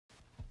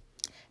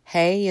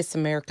Hey, it's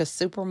America's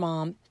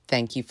Supermom.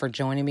 Thank you for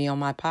joining me on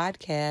my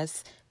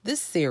podcast. This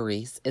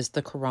series is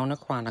the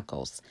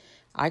Chronicles.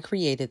 I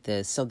created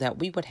this so that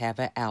we would have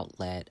an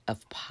outlet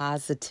of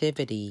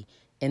positivity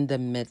in the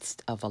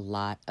midst of a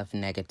lot of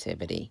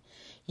negativity.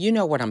 You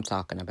know what I'm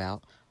talking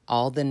about.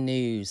 All the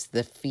news,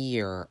 the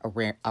fear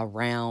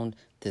around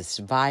this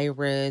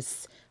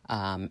virus,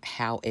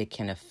 how it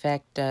can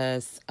affect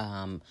us,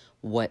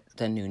 what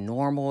the new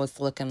normal is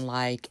looking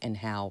like, and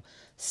how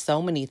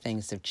so many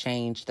things have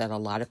changed that a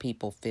lot of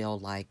people feel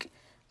like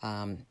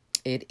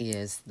it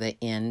is the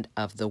end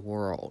of the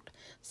world,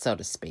 so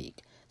to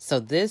speak.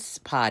 So this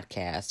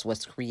podcast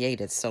was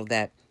created so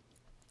that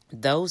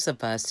those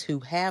of us who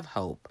have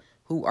hope,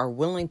 who are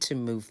willing to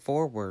move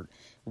forward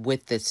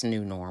with this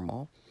new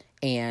normal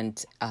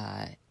and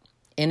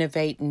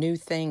innovate new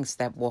things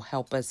that will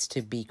help us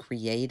to be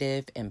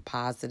creative and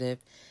positive.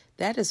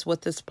 That is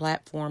what this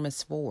platform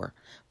is for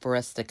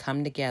us to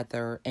come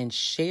together and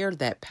share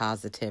that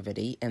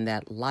positivity and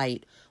that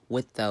light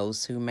with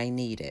those who may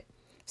need it.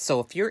 So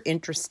if you're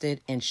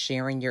interested in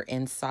sharing your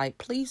insight,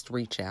 please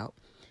reach out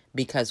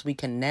because we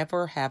can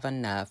never have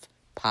enough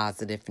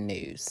positive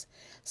news.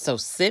 So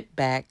sit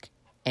back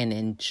and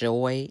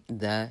enjoy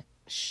the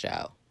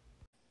show.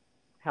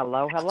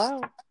 Hello, hello.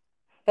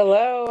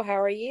 Hello,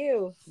 how are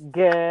you?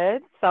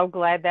 Good. So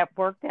glad that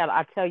worked out.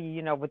 I tell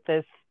you, with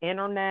this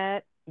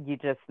internet, you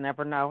just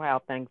never know how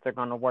things are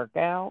going to work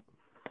out.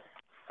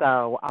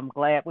 So I'm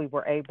glad we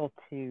were able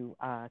to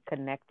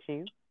connect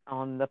you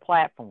on the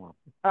platform.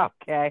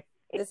 Okay.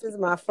 This is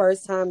my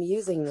first time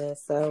using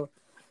this, so it was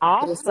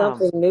Awesome.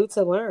 something new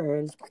to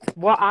learn.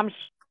 Well, I'm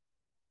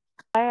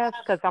glad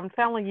because I'm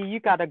telling you, you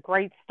got a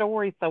great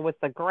story. So it's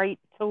a great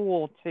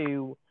tool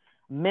to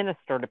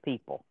minister to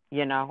people,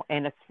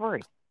 and it's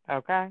free.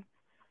 Okay.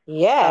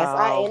 Yes,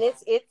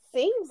 So it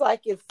seems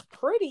like it's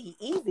pretty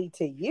easy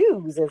to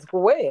use as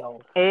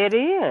well. it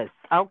is.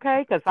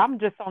 Okay, because I'm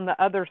just on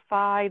the other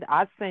side.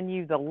 I send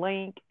you the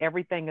link.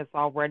 Everything is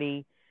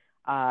already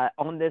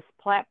on this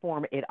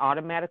platform. It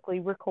automatically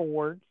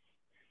records.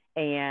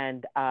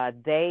 And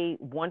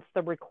once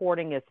the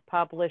recording is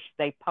published,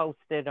 they post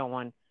it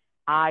on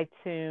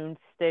iTunes,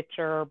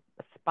 Stitcher,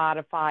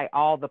 Spotify,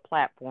 all the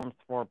platforms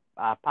for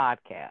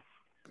podcasts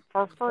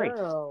for free.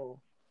 Girl,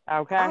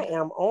 Okay. I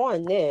am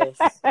on this.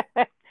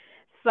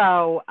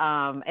 So,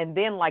 and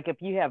then like if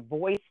you have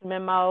voice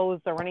memos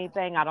or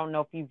anything, I don't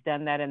know if you've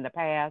done that in the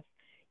past,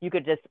 you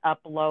could just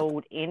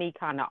upload any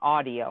kind of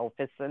audio if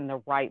it's in the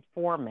right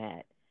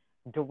format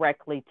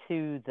directly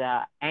to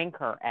the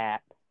Anchor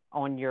app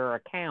on your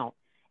account,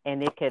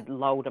 and it could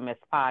load them as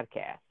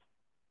podcasts.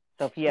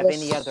 So if you have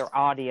any other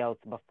audios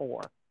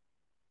before.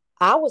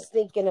 I was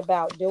thinking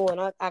about doing.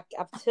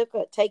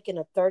 I've taken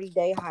a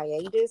 30-day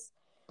hiatus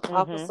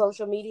off of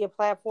social media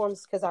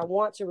platforms because I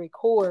want to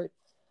record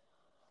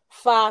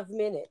 5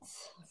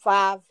 minutes,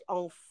 five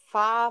on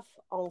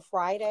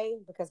Friday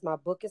because my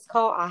book is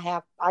called.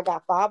 I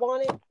got 5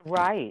 on it,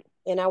 right?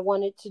 And I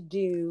wanted to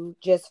do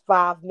just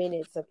 5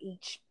 minutes of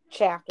each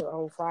chapter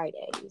on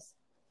Fridays.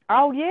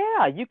 Oh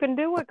yeah, you can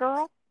do it,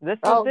 girl. This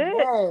is it.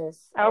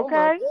 Yes. Okay. Oh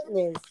my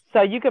goodness.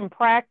 So you can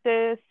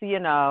practice,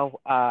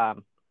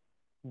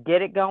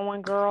 get it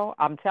going, girl.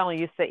 I'm telling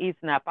you, it's easy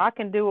enough. I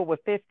can do it with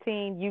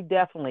 15. You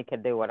definitely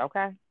can do it,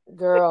 okay?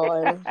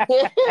 Girl,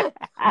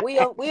 we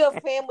a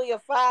family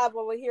of 5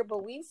 over here,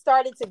 but we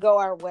started to go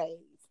our ways.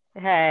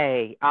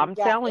 Hey, I'm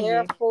telling you.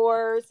 Air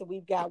Force,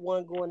 we've got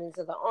one going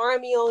into the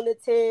Army on the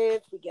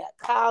 10th. We got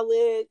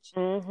college.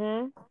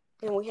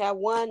 And we have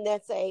one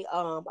that's a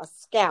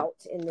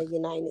scout in the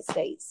United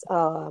States.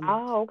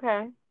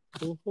 Okay.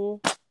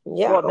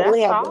 Yeah, well, that's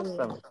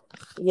awesome.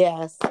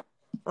 Yes.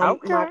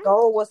 Okay. My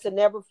goal was to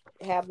never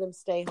have them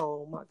stay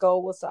home. My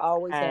goal was to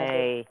always have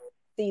them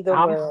see the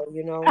world,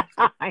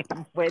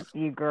 I'm with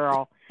you,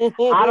 girl.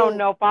 I don't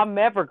know if I'm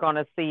ever going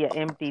to see an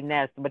empty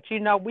nest, but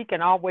we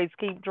can always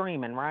keep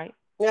dreaming, right?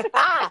 One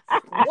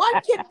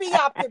can be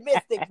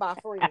optimistic, my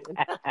friend.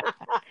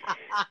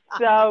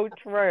 So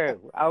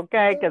true.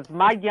 Okay, because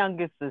my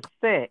youngest is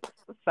 6,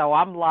 so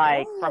I'm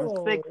like from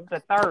 6 to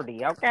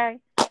 30. Okay.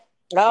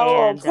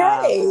 Oh,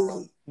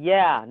 okay.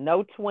 Yeah,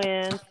 no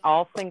twins,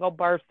 all single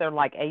births. They're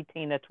like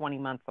 18 to 20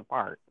 months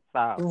apart.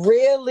 So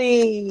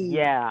really,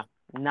 yeah,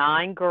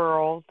 9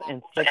 girls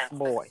and 6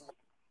 boys.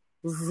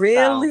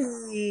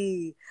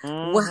 Really?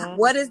 So,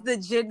 what is the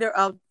gender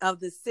of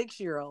the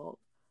 6-year-old?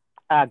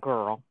 A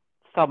girl.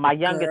 So my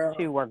youngest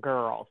 2 are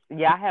girls.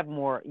 Yeah, I have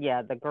more.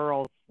 Yeah, the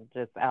girls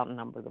just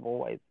outnumber the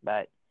boys,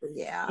 but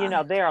yeah,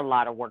 they're a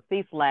lot of work.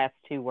 These last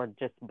 2 were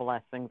just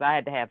blessings. I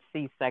had to have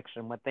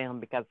C-section with them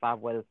because I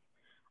was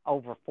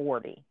over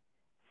 40.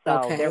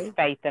 So they're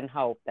Faith and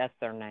Hope. That's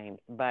their names.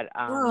 But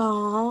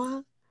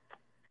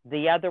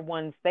the other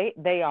ones,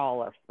 they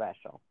all are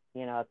special.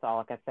 That's all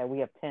like I said. We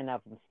have 10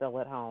 of them still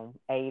at home.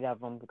 8 of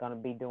them are going to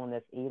be doing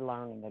this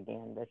e-learning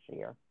again this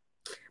year.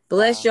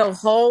 Bless your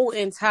whole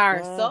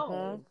entire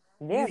soul.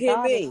 Yeah, you hear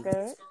God me? Is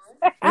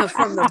good.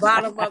 From the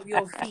bottom of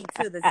your feet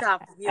to the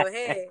top of your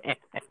head.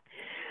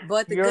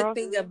 But the good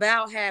thing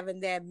about having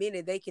that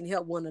many, they can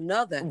help one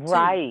another.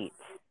 Right.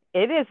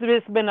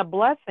 It's been a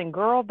blessing,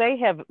 girl.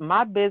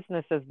 My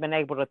business has been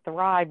able to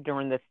thrive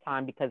during this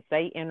time because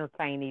they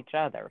entertain each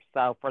other.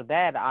 So for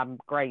that, I'm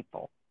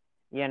grateful.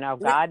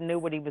 God knew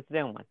what he was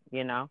doing.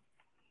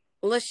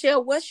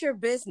 Lachelle, what's your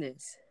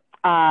business?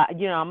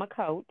 I'm a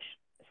coach.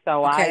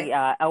 So Okay.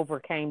 I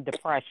overcame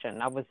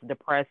depression. I was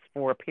depressed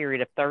for a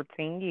period of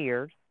 13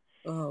 years.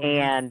 Oh wow.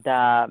 And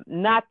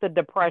not the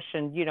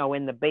depression,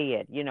 in the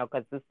bed,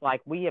 because it's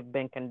like we have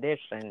been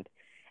conditioned,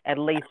 at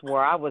least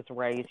where I was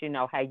raised,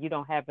 hey, you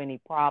don't have any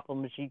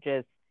problems. You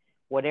just,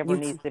 whatever You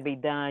needs to be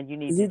done, you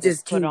need to you just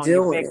just put keep on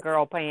your doing big it.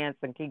 girl pants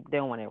and keep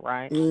doing it,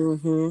 right?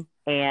 Mm-hmm.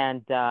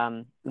 And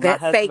my That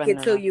fake husband it and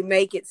till I, you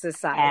make it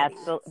society.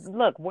 absolutely,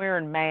 look,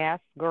 wearing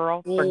masks,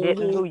 girl,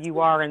 forgetting Mm-hmm. who you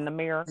are in the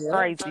mirror, Yep.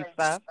 crazy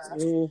stuff.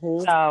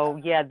 Mm-hmm. So,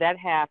 yeah, that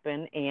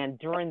happened. And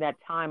during that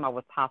time, I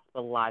was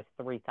hospitalized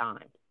 3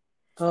 times.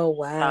 Oh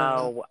wow.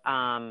 So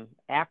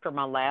after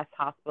my last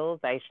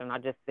hospitalization, I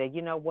just said,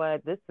 you know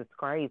what, this is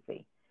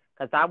crazy,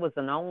 because I was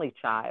an only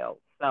child,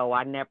 so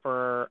I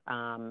never,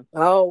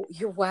 Oh,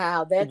 you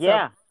wow.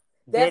 yeah,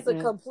 That's a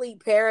didn't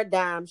complete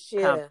paradigm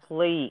shift.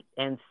 complete.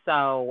 And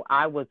so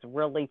I was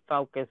really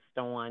focused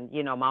on,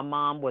 my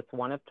mom was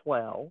one of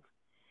 12,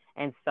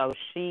 and so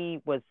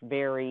she was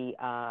very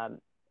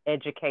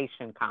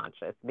education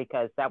conscious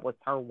because that was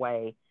her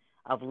way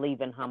of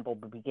leaving humble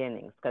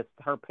beginnings because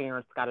her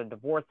parents got a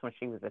divorce when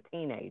she was a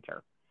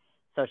teenager.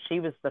 So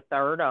she was the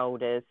third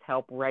oldest,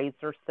 helped raise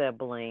her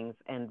siblings,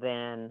 and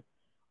then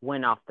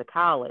went off to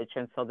college.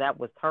 And so that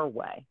was her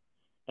way.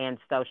 And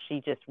so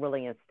she just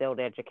really instilled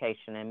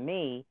education in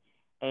me.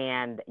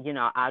 And,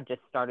 I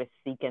just started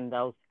seeking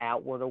those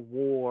outward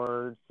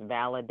awards,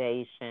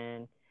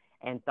 validation,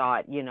 and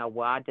thought,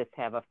 well, I just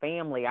have a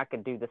family. I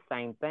could do the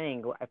same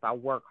thing if I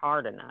work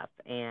hard enough.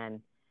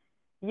 And,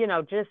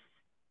 just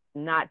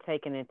not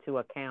taking into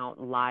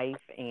account life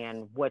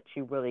and what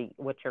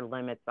your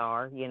limits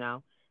are,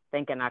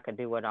 thinking I could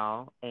do it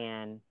all,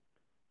 and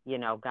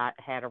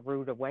had a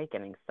rude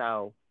awakening.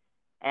 So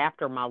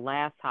after my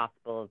last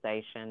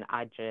hospitalization,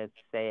 I just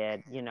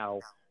said,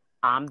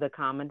 I'm the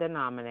common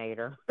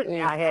denominator.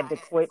 Mm. I had to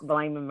quit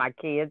blaming my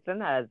kids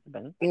and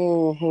husband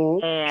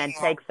Mm-hmm. and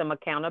take some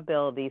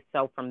accountability.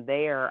 So from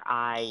there,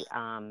 I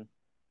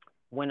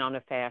went on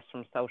a fast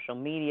from social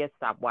media,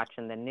 stopped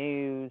watching the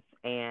news,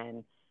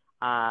 and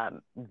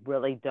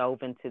really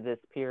dove into this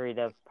period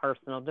of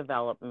personal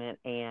development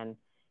and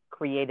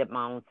created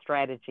my own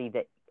strategy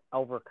to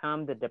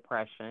overcome the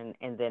depression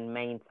and then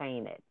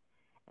maintain it.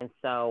 And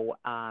so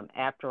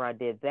after I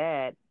did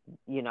that,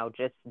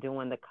 just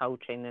doing the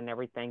coaching and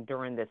everything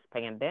during this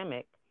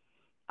pandemic,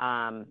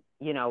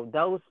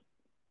 those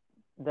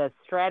the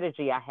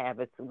strategy I have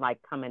is like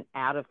coming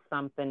out of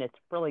something. It's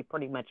really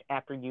pretty much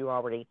after you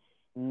already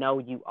know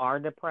you are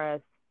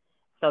depressed.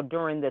 So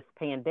during this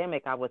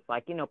pandemic, I was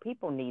like,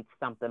 people need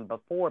something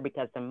before,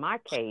 because in my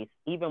case,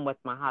 even with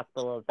my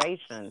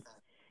hospitalizations,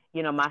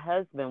 my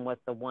husband was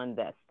the one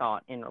that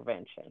sought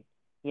intervention.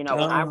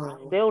 I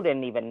Oh. still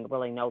didn't even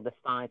really know the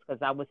signs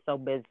because I was so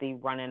busy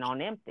running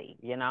on empty.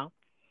 So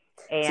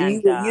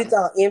And you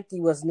thought empty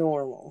was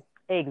normal.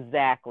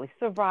 exactly,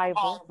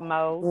 survival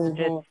mode,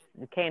 just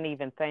Mm-hmm. can't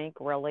even think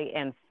really.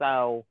 And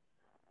so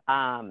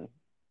um,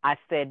 I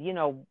said,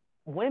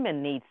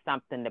 women need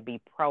something to be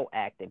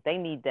proactive. They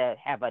need to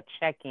have a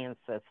check-in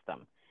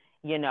system,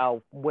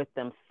 with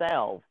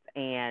themselves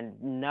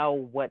and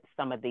know what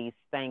some of these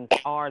things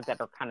are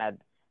that are kind of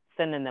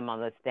sending them on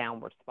this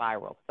downward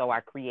spiral. So I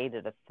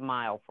created a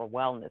Smile for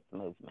Wellness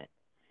movement.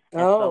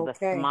 And so Oh, the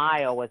okay.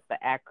 SMILE is the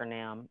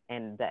acronym,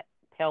 and the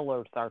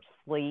pillars are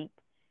sleep,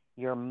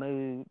 your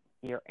mood,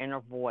 your inner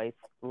voice,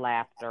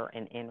 laughter,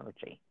 and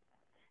energy.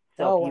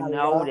 So if Oh, you I love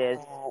notice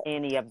that.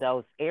 any of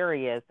those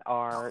areas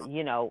are,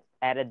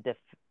 at a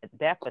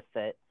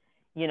deficit,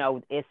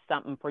 it's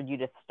something for you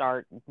to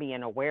start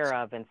being aware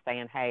of and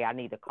saying, hey, I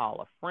need to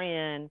call a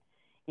friend,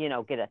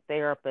 get a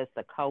therapist,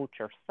 a coach,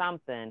 or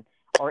something,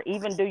 or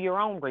even do your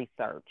own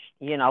research,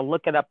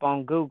 look it up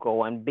on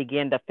Google and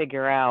begin to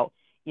figure out,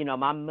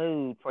 my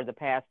mood for the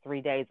past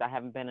 3 days. I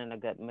haven't been in a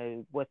good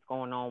mood. What's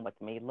going on with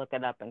me? Look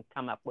it up and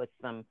come up with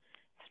some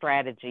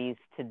strategies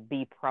to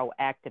be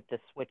proactive to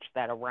switch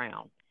that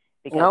around,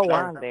 because Oh,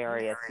 those wow.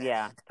 areas,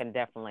 yeah, can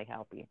definitely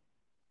help you.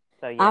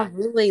 So I yeah.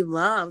 really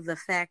love the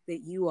fact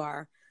that you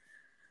are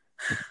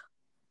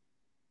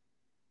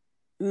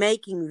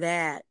making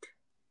that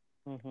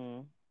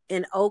Mhm.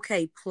 an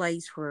okay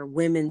place for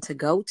women to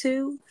go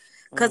to.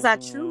 Because I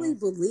truly Mhm.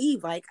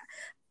 believe, like,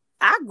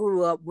 I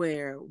grew up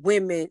where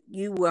women,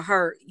 you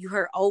heard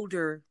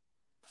older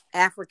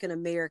African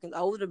Americans,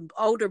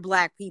 older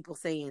black people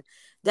saying,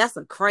 that's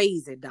a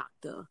crazy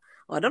doctor.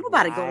 Or don't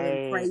nobody go to the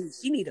Right. crazy.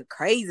 She need a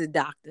crazy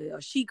doctor, or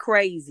she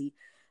crazy.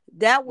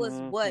 That was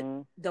what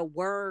Mhm. the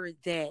word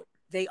that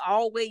they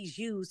always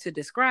use to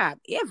describe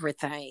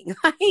everything.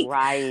 Like,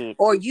 Right.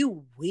 or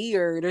you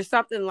weird or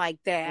something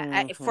like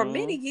that. For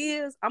many Mhm.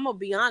 years, I'm gonna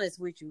be honest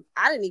with you,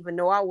 I didn't even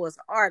know I was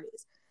an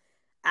artist.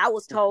 I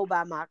was told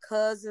by my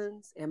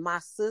cousins and my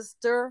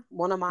sister,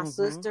 one of my Mhm.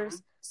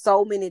 sisters,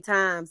 so many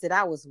times that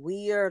I was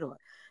weird or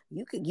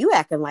you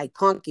acting like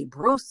Punky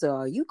Brewster.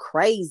 Are you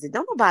crazy?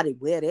 Don't nobody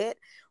wear that,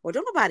 or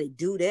don't nobody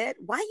do that.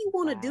 Why you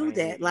want to do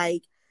that?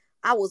 Like,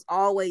 I was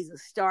always a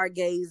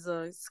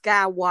stargazer,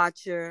 sky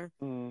watcher,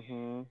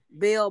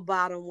 bell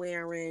bottom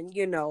wearing,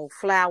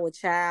 flower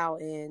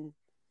child, and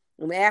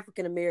in the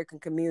African American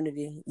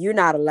community, you're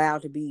not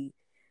allowed to be.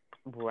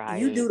 Right.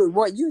 You do the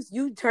what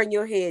you turn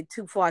your head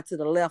too far to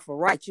the left or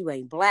right. You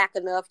ain't black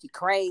enough. You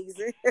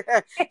crazy.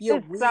 You're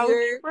it's weird.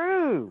 So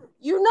true.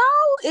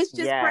 It's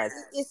just Yes.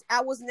 crazy.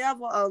 I was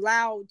never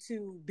allowed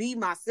to be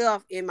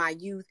myself in my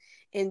youth,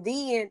 and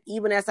then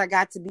even as I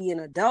got to be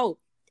an adult,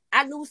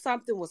 I knew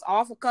something was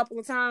off a couple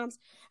of times.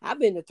 I've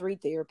been to 3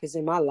 therapists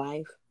in my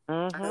life.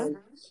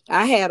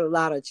 I had a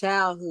lot of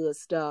childhood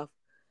stuff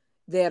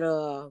that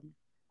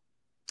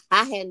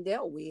I hadn't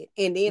dealt with,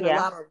 and then a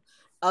lot of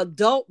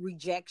adult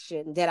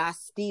rejection that I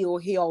still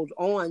held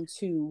on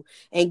to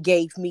and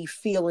gave me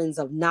feelings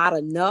of not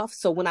enough.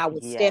 So when I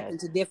would step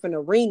into different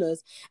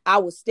arenas, I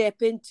would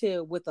step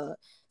into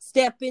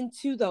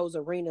those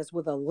arenas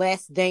with a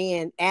less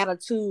than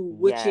attitude,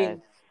 which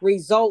in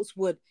results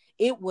would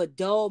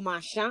dull my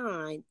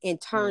shine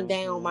and turn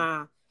down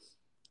my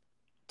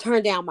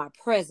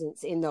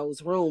presence in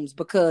those rooms,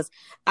 because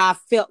I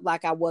felt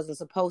like I wasn't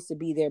supposed to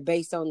be there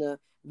based on the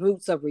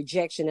roots of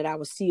rejection that I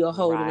was still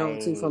holding on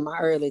to from my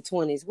early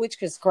 20s, which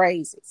was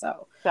crazy.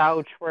 So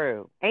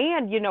true.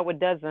 And, it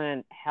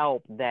doesn't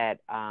help that,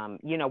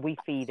 we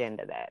feed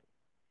into that.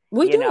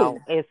 We do.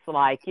 It's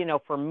like,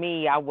 for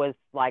me, I was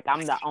like,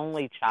 I'm the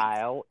only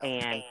child,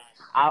 and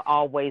I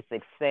always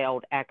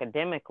excelled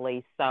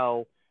academically.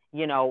 So,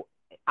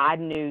 I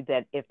knew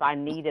that if I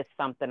needed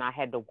something, I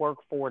had to work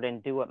for it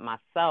and do it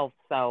myself.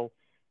 So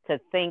to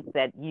think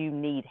that you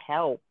need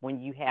help when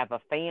you have a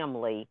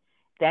family,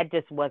 that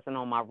just wasn't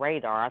on my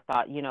radar. I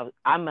thought,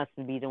 I must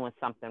be doing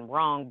something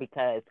wrong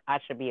because I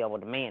should be able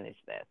to manage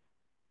this.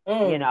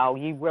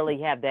 You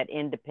really have that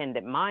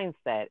independent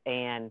mindset,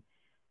 and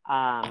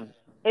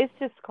it's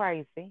just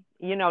crazy.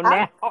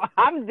 Now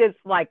I'm just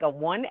like a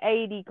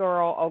 180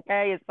 girl,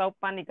 okay? It's so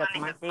funny because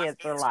my kids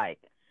are like,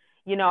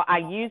 I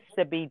used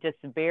to be just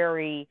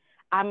very,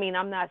 I'm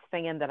not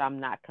saying that I'm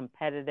not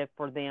competitive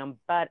for them,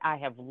 but I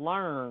have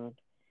learned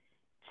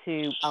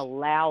to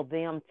allow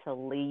them to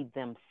lead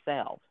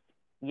themselves,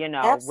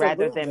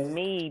 rather than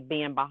me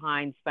being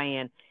behind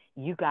saying,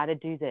 you got to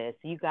do this,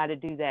 you got to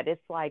do that.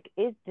 It's like,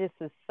 it just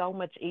is so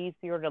much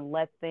easier to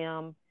let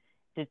them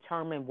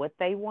determine what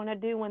they want to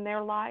do in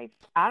their life.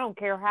 I don't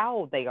care how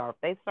old they are. If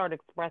they start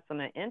expressing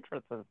an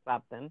interest in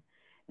something,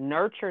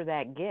 nurture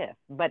that gift.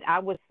 But I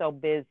was so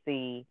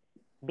busy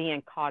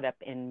being caught up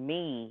in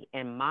me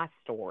and my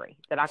story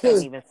that I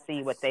couldn't even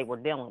see what they were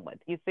dealing with.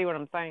 You see what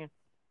I'm saying?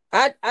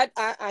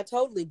 I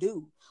totally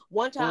do.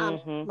 One time,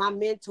 my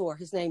mentor,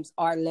 his name's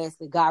Art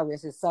Leslie, God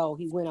rest his soul,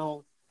 he went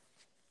on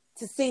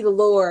to see the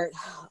Lord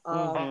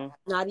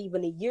not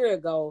even a year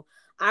ago.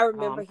 I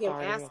remember him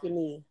asking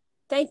me,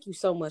 thank you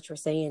so much for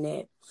saying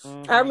that.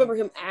 I remember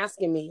him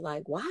asking me,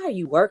 like, why are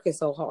you working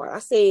so hard? I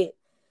said,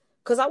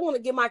 because I want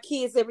to give my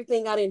kids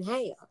everything I didn't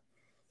have.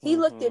 He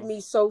looked at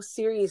me so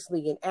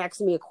seriously and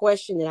asked me a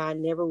question that I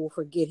never will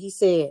forget. He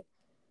said,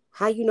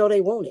 how you know they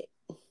want it?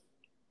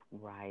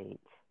 Right.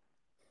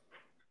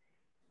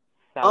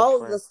 So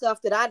all of the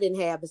stuff that I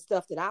didn't have is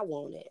stuff that I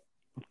wanted.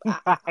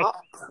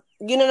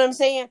 You know what I'm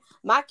saying?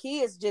 My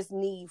kids just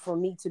need for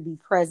me to be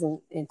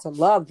present and to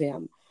love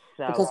them.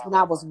 Because when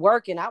I was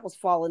working, I was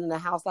falling in the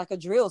house like a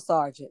drill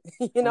sergeant.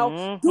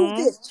 Do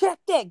this, check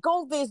that,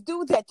 go this,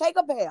 do that, take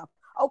a bath.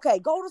 Okay,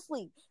 go to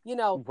sleep.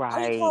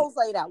 Are your clothes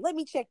laid out? Let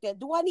me check that.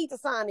 Do I need to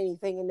sign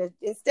anything? And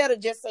instead of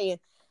just saying,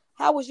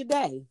 how was your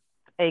day?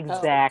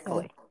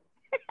 Exactly.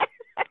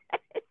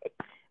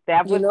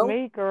 That was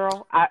me,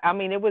 girl. I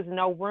mean, it was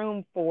no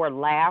room for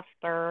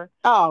laughter.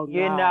 Oh,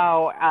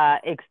 no.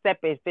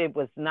 Except if it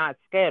was not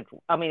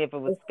scheduled. I mean, if it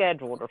was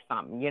scheduled or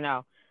something,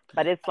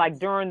 But it's like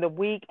during the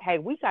week, hey,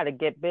 we got to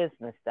get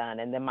business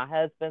done. And then my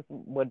husband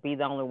would be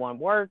the only one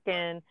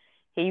working.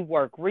 He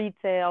worked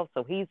retail,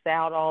 so he's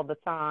out all the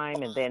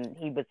time. And then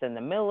he was in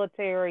the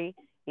military.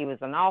 He was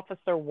an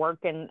officer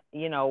working,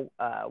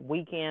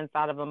 weekends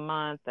out of a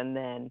month. And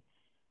then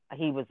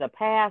he was a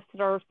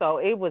pastor. So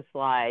it was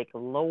like,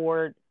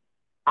 Lord,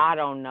 I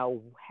don't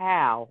know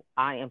how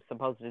I am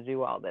supposed to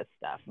do all this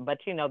stuff. But,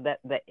 that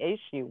the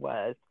issue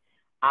was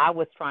I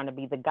was trying to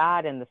be the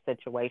God in the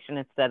situation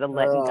instead of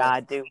letting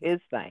God do his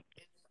thing.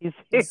 You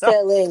see,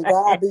 instead of letting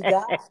God be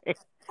God.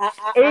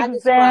 I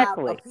describe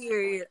a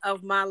period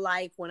of my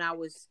life when I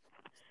was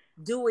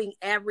doing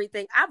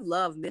everything. I've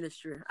loved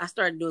ministry. I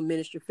started doing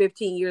ministry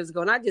 15 years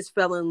ago, and I just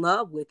fell in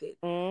love with it.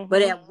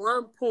 But at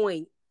one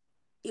point,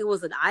 it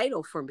was an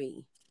idol for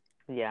me.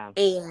 Yeah.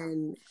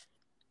 And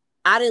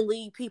I didn't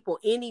leave people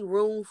any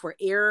room for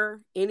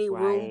error, any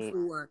room Right.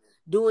 for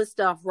doing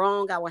stuff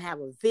wrong. I would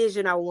have a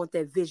vision. I want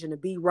that vision to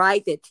be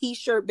right. That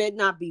t-shirt better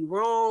not be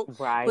wrong. Put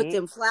Right.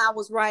 them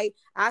flowers right.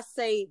 I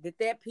say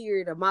that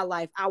period of my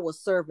life, I was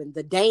serving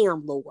the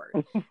damn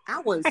Lord.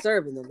 I wasn't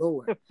serving the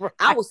Lord. Right.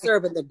 I was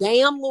serving the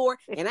damn Lord,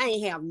 and I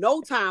ain't have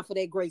no time for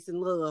that grace and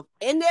love.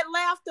 And that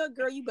laughter,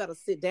 girl, you better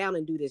sit down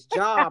and do this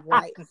job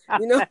right.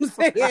 You know what I'm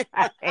saying?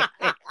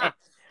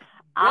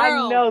 I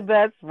Girl. know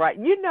that's right.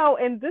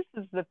 And this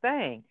is the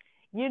thing.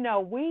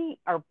 We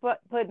are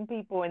putting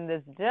people in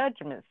this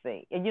judgment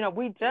seat, and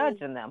we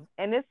judging them,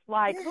 and it's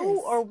like,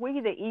 who are Yes.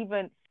 we to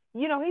even?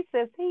 He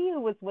says, "He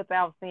who was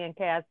without sin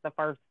cast the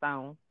first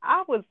stone."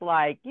 I was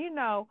like,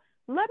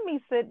 let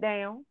me sit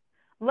down,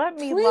 let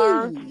me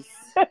learn Please.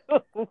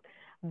 to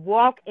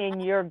walk in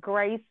your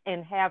grace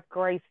and have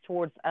grace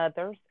towards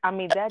others. I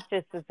mean, that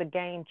just is a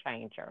game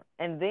changer.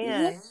 And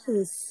then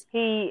Yes.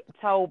 he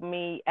told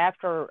me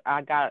after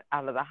I got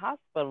out of the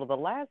hospital the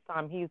last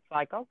time, he's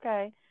like,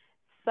 okay,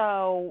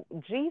 so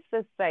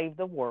Jesus saved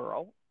the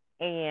world,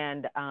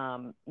 and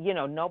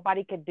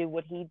nobody could do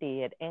what he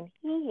did, and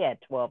he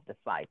had 12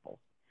 disciples.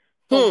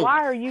 So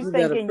why are you You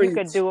better thinking you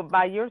could preach. do it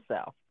by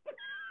yourself?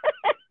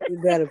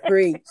 You better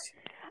preach.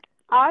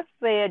 I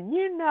said,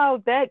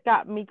 that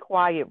got me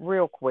quiet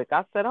real quick.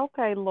 I said,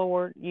 okay,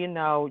 Lord,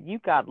 you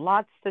got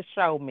lots to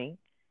show me.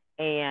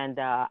 And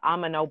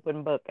I'm an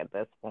open book at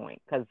this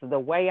point because the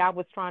way I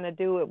was trying to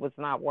do it was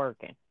not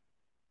working.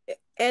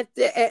 At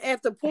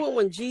the point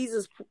when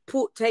Jesus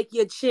take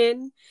your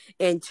chin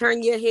and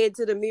turn your head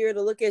to the mirror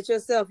to look at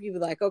yourself, you be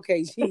like,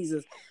 okay,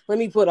 Jesus, let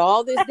me put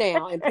all this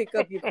down and pick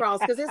up your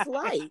cross, because it's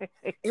light,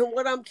 and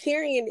what I'm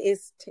carrying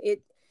is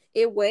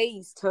it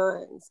weighs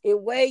tons.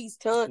 It weighs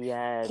tons.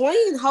 Yes.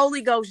 Playing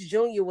Holy Ghost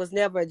Junior was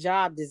never a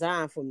job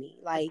designed for me.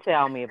 Like,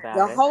 tell me about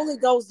the it. Holy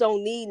Ghost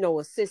don't need no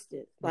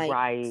assistant. Like,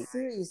 right.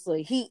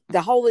 Seriously,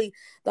 the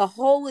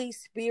Holy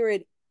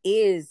Spirit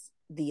is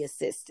the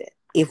assistant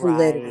if we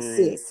let it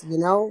assist,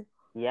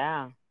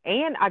 Yeah.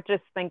 And I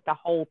just think the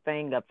whole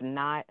thing of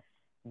not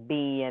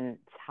being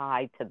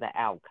tied to the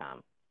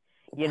outcome,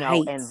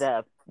 Right. and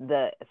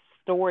the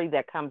story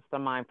that comes to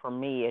mind for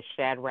me is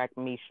Shadrach,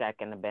 Meshach,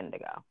 and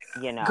Abednego.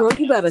 Girl,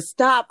 you better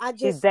stop.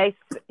 They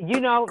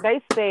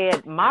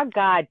said, my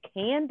God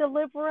can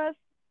deliver us,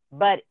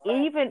 but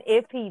even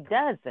if he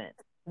doesn't,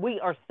 we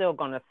are still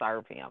going to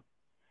serve him.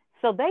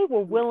 So they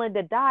were willing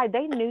to die.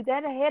 They knew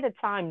that ahead of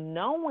time,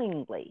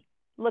 knowingly.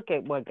 Look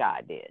at what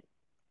God did.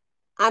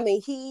 I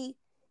mean,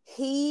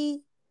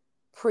 he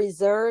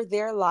preserved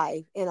their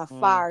life in a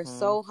fire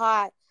so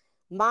hot.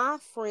 My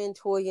friend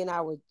Toya and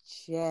I were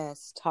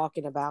just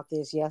talking about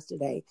this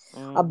yesterday,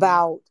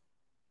 about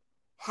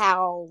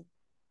how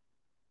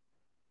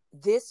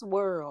this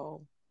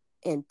world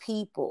and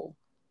people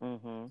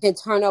can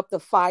turn up the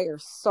fire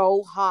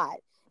so hot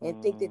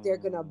and think that they're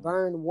going to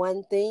burn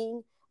one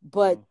thing.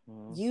 But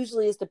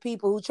usually it's the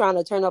people who trying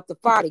to turn up the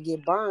fire to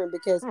get burned,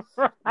 because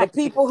the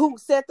people who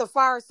set the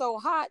fire so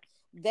hot,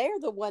 they're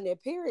the one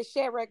that perished.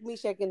 Shadrach,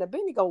 Meshach, and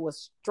Abednego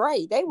was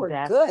straight. They were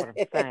good. What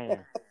I'm saying.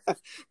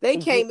 They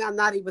came out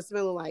not even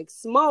smelling like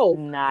smoke.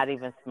 Not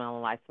even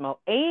smelling like smoke,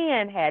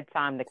 and had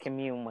time to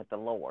commune with the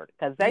Lord,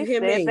 because they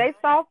said me? they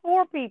saw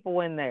 4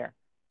 people in there.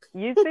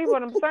 You see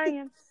what I'm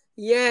saying?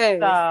 Yes,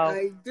 so,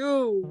 I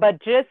do.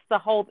 But just the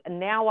whole,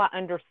 now I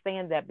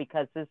understand that,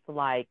 because it's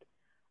like,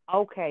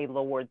 okay,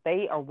 Lord,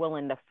 they are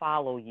willing to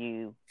follow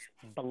you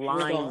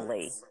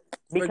blindly.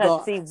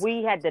 Because see,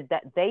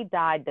 they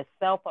died to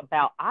self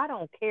about, I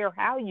don't care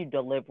how you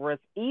deliver us,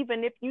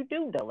 even if you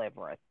do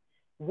deliver us.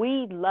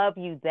 We love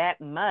you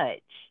that much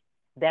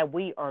that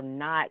we are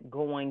not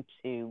going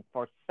to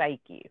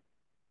forsake you.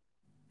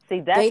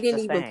 See, that's they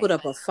didn't even put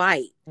up a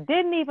fight.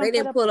 They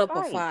didn't put up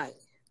a fight.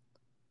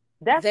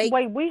 That's the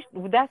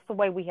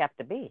way we have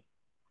to be.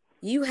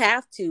 You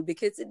have to,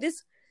 because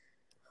this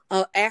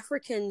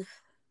African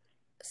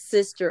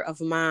sister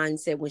of mine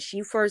said when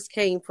she first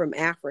came from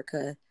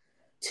Africa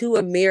to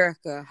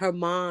America, her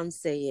mom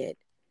said,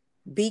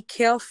 be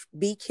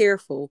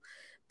careful,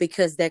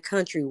 because that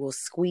country will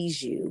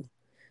squeeze you.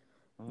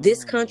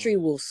 This country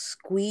will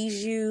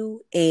squeeze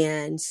you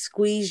and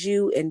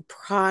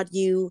prod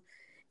you,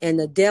 and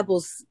the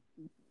devil's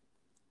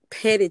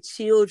petted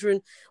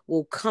children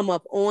will come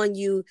up on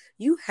you.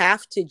 You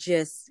have to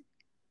just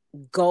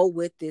go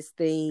with this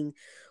thing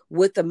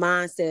with the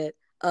mindset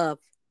of,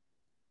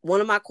 one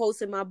of my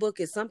quotes in my book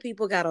is, some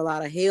people got a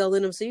lot of hell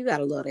in them, so you got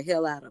to love the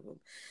hell out of them.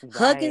 Right.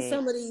 Hugging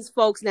some of these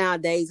folks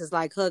nowadays is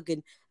like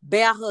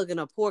bear hugging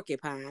a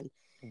porcupine.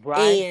 Right.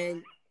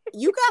 And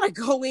you got to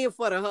go in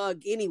for the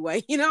hug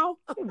anyway,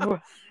 Right.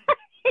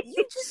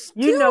 You just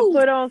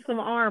put on some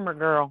armor,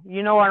 girl.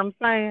 You know what I'm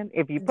saying?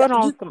 If you put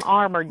on some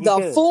armor, you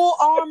the full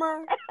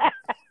armor.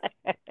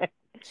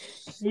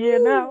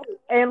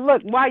 And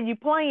look, while you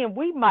playing,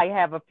 we might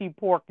have a few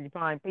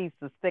porcupine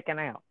pieces sticking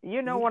out.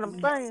 You know what I'm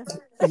saying?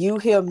 You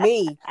hear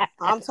me?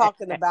 I'm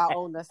talking about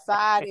on the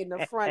side, in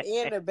the front,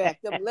 and the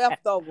back. Them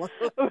leftovers,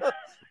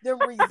 them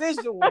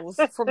residuals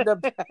from the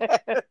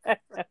back.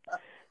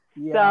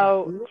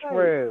 So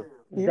true.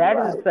 You're That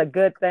is right. a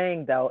good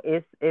thing, though.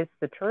 It's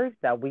the truth,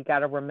 though. We got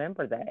to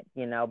remember that,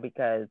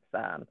 because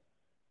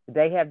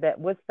they have that.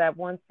 What's that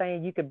one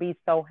saying? You could be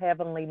so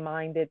heavenly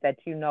minded that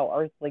you know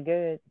earthly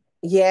good.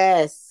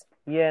 Yes.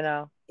 You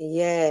know.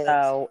 Yes.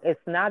 So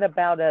it's not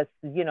about us,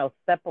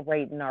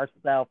 separating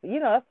ourselves.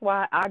 That's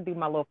why I do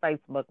my little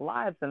Facebook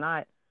lives and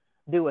I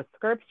do a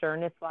scripture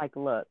and it's like,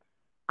 look,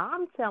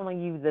 I'm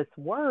telling you this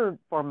word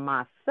for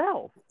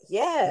myself.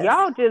 Yes.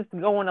 Y'all just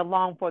going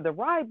along for the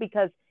ride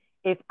because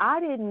if I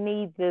didn't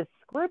need this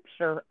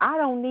scripture, I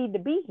don't need to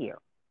be here.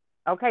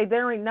 Okay,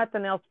 there ain't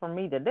nothing else for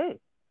me to do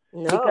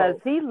because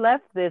No. he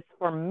left this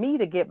for me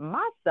to get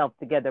myself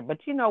together. But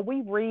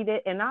we read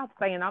it, and I'm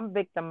saying I'm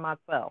victim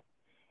myself.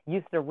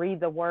 Used to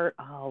read the word,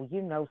 oh,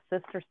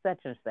 sister such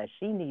and such,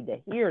 she need to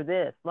hear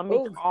this. Let me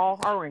Ooh. call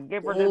her and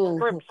give her this Mm.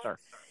 scripture.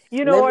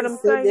 You know Let what me I'm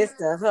send saying? this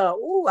to her.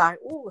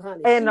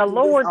 Honey, And she the do this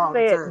Lord all the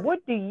said, time. what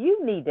do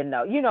you need to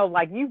know?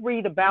 Like you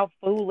read about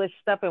foolish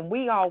stuff, and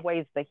we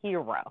always the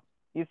hero.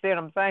 You see what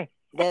I'm saying?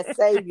 That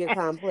savior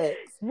complex.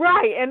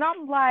 Right. And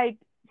I'm like,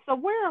 so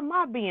where am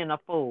I being a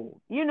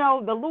fool?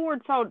 The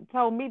Lord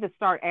told me to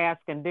start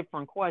asking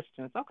different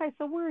questions. Okay,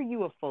 so where are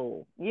you a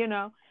fool?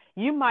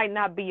 You might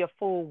not be a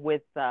fool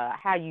with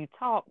how you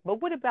talk,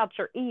 but what about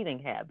your eating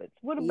habits?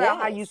 What about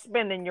how you Yes.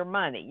 spending your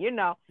money?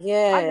 I just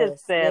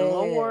Yes. said, Yes.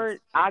 Lord,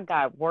 I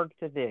got work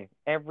to do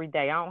every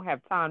day. I don't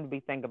have time to be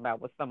thinking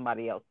about what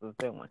somebody else is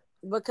doing.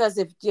 Because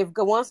if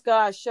once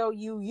God show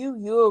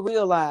you'll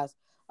realize,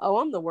 oh,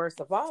 I'm the worst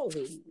of all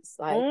these.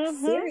 Like,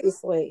 Mhm.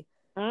 seriously.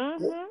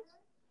 Mhm.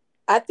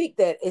 I think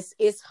that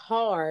it's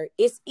hard.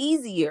 It's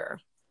easier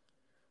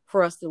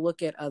for us to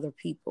look at other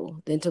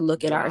people than to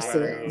look at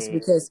ourselves, Right.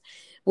 because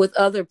with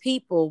other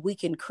people we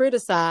can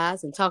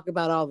criticize and talk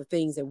about all the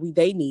things that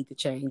they need to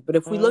change, but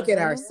if we look at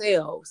Mhm.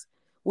 ourselves,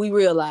 we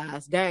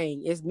realize,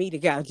 dang, it's me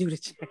that got to do the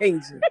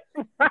changing.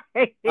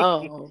 Right.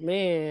 Oh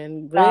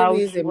man, So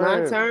really, is it my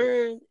true.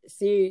 turn?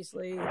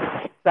 Seriously.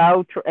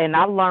 So true. And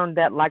I learned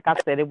that, like I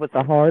said, it was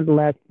a hard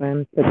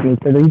lesson. Took me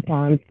 3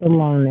 times to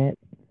learn it.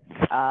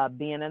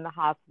 Being in the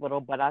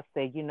hospital, but I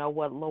said, you know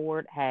what,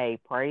 Lord, hey,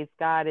 praise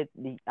God. It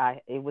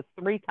was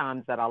 3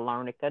 times that I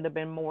learned. It could have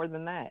been more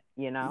than that.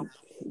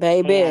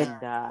 Baby,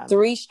 And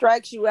 3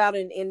 strikes you out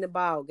in the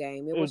ball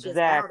game. It was just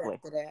out exactly.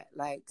 after that.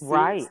 Like,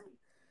 Right. seriously.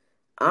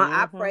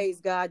 I Mhm.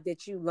 praise God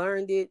that you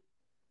learned it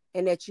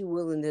and that you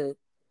willing to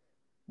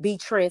be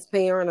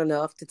transparent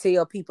enough to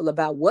tell people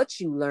about what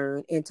you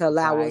learned and to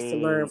allow us to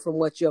learn Right. from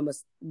what your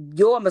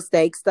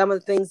mistakes, some of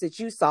the things that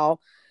you saw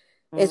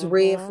as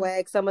red Mhm.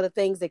 flags, some of the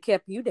things that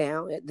kept you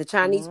down. The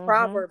Chinese Mhm.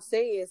 proverb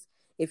says,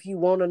 if you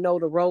want to know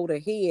the road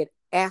ahead,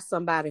 ask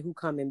somebody who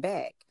coming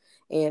back.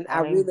 And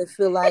I Hey, really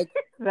feel like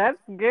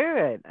that's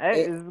good. That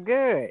it, is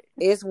good.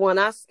 it's one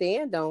I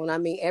stand on. I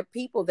mean, at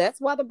people, that's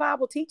why the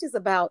Bible teaches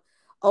about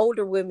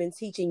older women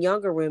teaching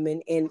younger women,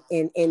 and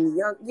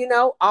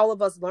young, all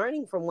of us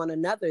learning from one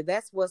another.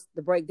 That's what's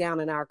the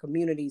breakdown in our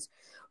communities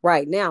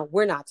right now.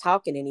 We're not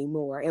talking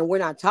anymore. And we're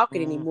not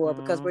talking anymore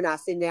because we're Mhm. not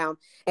sitting down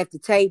at the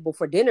table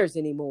for dinners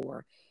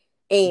anymore.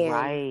 And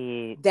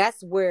Right.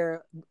 that's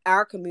where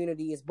our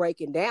community is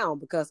breaking down,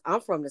 because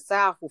I'm from the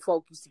South where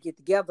folk used to get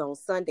together on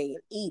Sunday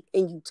and eat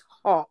and you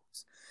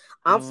talked.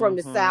 I'm from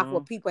the South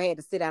where Mhm. people had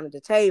to sit down at the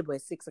table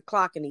at 6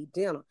 o'clock and eat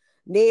dinner.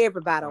 Now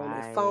everybody on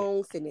their Right.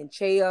 phones, sitting in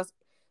chairs.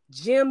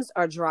 Gems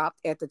are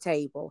dropped at the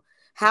table.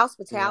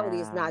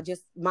 Hospitality is Yeah. not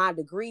just my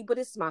degree, but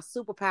it's my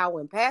superpower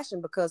and passion,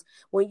 because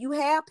when you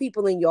have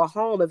people in your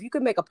home, if you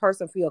can make a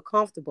person feel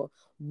comfortable,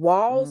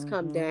 walls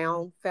come Mhm.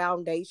 down,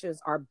 foundations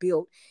are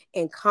built,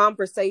 and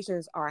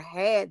conversations are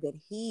had that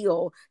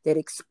heal, that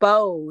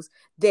expose,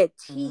 that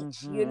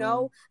teach,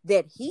 Mhm.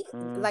 that he,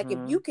 like, if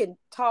you Mhm. can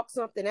talk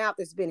something out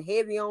that's been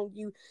heavy on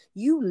you,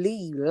 you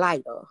leave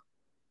lighter.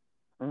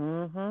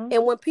 Mhm.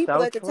 And when people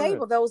So at the true.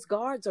 table, those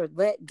guards are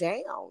let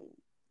down.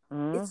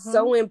 It's Mhm.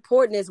 so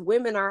important. As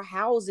women, our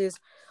houses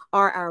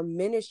are our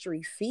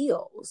ministry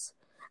fields.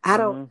 I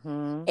don't,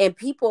 Mhm. and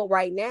people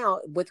right now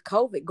with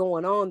COVID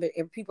going on,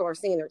 and people are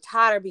saying they're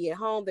tired of being at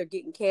home, they're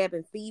getting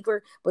cabin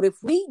fever. But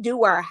if we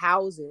do our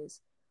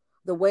houses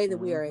the way that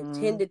we are Mhm.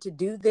 intended to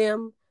do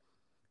them,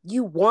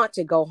 you want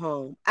to go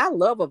home. I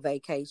love a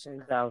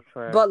vacation. So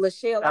true. But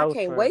Lachelle, I So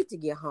can't true. wait to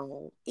get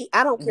home.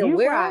 I don't care You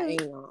where I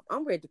right. am.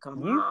 I'm ready to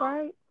come You home.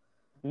 right.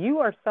 You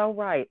are so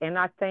right. And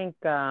I think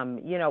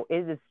it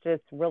is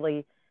just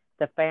really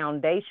the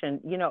foundation,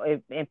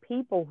 and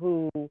people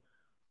who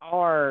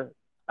are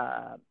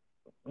uh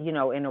in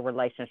a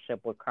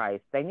relationship with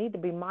Christ, they need to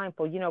be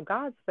mindful.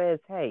 God says,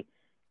 hey,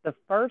 the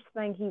first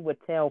thing he would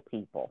tell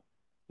people,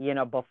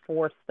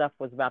 before stuff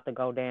was about to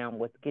go down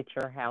was get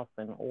your house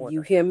in You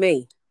order. hear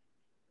me?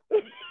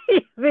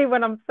 See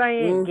what I'm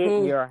saying? Get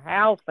Mm-hmm. your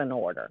house in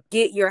order.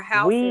 Get your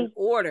house in We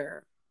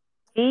order.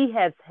 He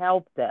has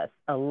helped us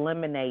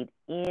eliminate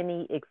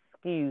any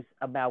excuse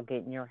about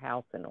getting your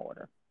house in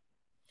order.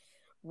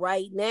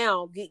 Right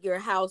now, get your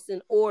house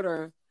in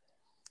order.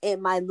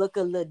 It might look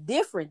a little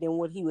different than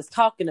what he was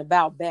talking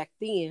about back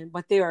then,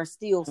 but there are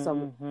still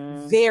some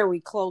Mhm. very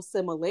close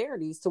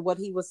similarities to what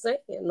he was saying.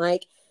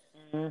 Like,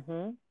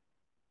 Mhm.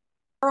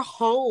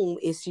 home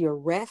is your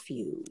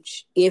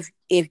refuge. If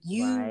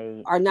you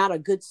Right. are not a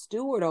good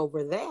steward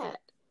over that,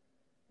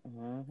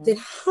 Mm-hmm. then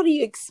how do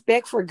you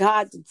expect for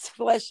God to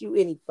bless you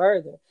any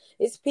further?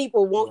 It's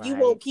people Right.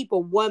 won't keep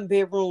a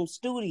 1-bedroom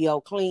studio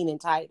clean and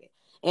tidy,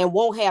 and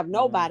won't have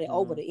nobody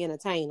over Mm-hmm. to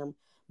entertain them,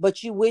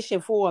 but you wishing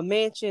for a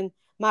mansion,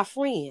 my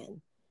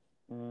friend.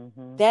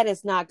 Mm-hmm. That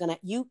is not gonna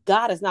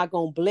God is not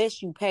gonna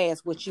bless you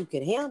past what you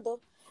can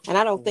handle. And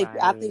I think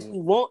Right. we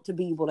want to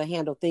be able to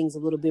handle things a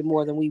little bit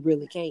more than we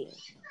really can.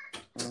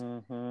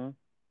 Mm-hmm.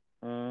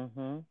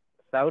 Mm-hmm.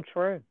 So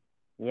true.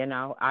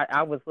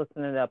 I was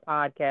listening to a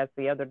podcast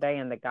the other day,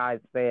 and the guy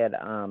said,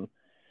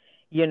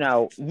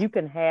 you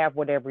can have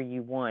whatever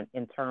you want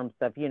in terms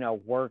of,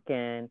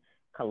 working,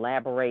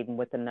 collaborating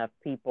with enough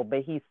people.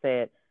 But he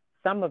said,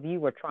 some of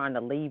you are trying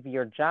to leave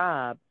your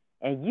job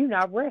and you're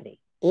not ready,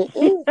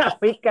 Mm-mm.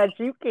 because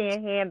you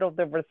can't handle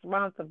the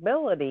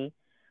responsibility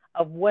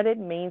of what it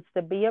means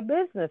to be a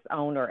business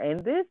owner.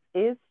 And this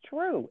is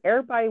true.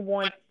 Everybody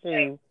wants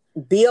to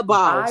Be a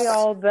buy boss.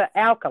 all the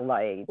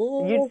accolades.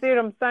 You Mm, see what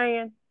I'm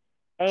saying?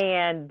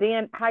 And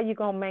then how you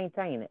gonna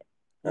maintain it?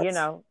 You that's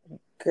know, you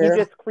girl.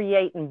 just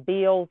creating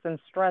bills and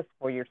stress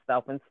for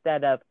yourself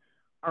instead of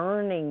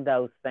earning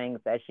those things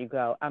as you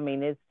go. I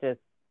mean, it's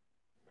just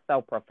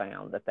so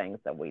profound, the things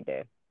that we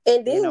do.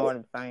 And You know then what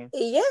I'm saying?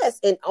 yes,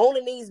 and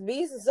owning these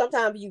businesses,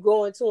 sometimes you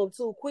go into them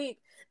too quick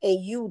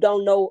and you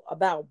don't know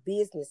about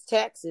business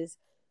taxes.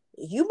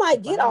 You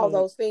might get all Right.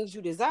 those things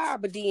you desire,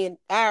 but then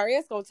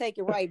IRS gonna take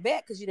it right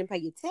back because you didn't pay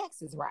your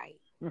taxes right.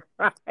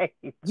 Right.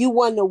 You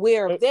wasn't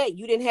aware of It, that.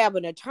 You didn't have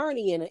an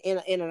attorney and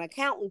an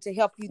accountant to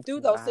help you through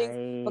those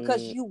things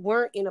because right. you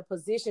weren't in a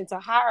position to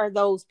hire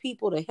those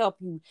people to help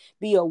you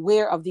be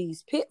aware of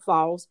these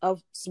pitfalls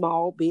of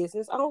small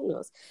business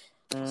owners.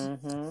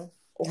 Mhm.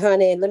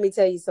 Honey, let me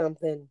tell you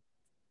something.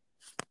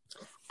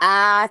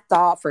 I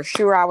thought for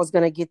sure I was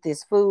going to get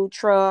this food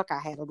truck. I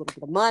had a little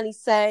bit of money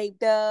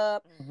saved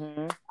up.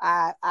 Mhm.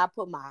 I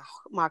put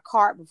my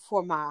cart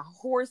before my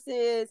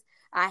horses.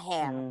 I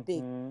had a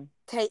big Mhm.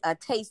 a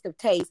taste of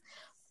taste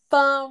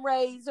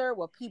fundraiser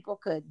where people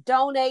could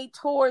donate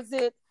towards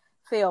it.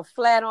 Fell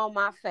flat on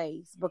my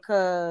face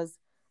because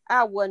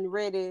I wasn't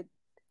ready.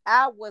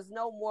 I was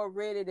no more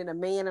ready than a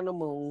man in the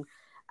moon.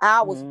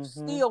 I was Mhm.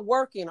 still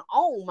working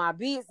on my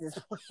business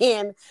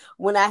plan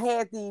when I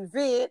had the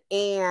event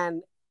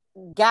and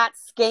got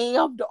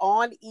scammed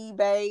on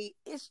eBay.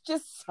 It's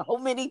just so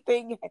many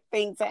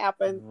things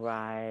happen.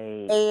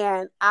 Right.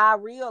 And I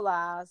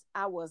realized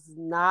I was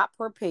not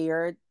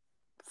prepared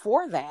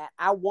for that.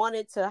 I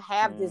wanted to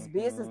have this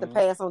business to Mhm.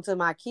 pass on to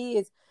my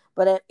kids.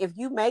 But if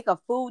you make a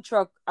food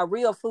truck, a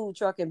real food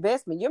truck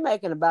investment, you're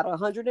making about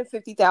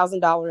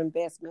 $150,000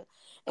 investment.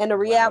 And the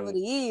Right.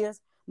 reality is,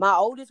 my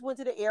oldest went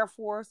to the Air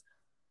Force.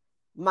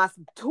 My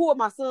two of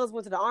my sons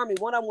went to the Army.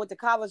 One of them went to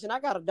college, and I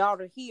got a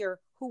daughter here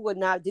who would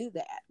not do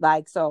that.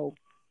 Like, so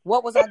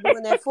what was I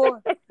doing that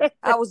for?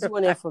 I was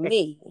doing that for Right.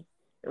 me.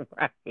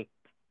 Right.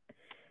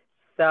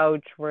 So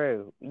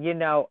true.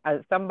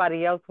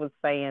 Somebody else was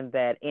saying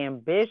that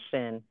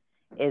ambition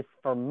is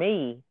for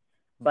me,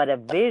 but a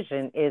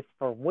vision is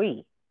for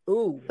we.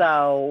 Ooh,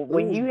 So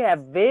when you ooh, have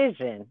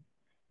vision,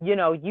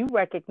 you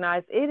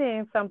recognize it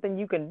ain't something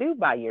you can do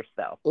by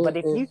yourself. But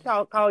if mm-mm.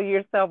 you call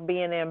yourself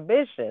being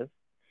ambitious,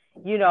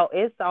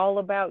 it's all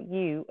about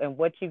you and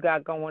what you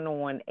got going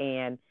on,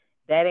 and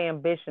that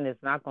ambition is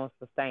not going to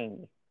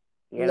sustain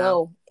you.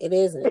 No, it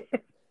isn't.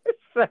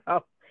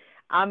 So,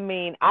 I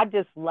mean, I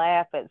just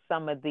laugh at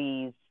some of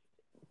these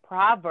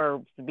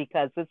proverbs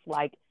because it's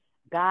like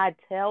God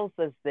tells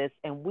us this,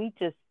 and we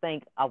just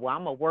think, oh, well,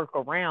 I'm going to work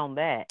around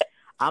that.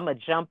 I'm going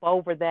to jump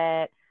over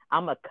that.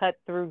 I'm going to cut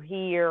through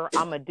here.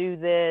 I'm going to do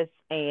this.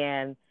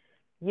 And,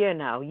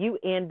 you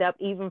end up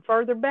even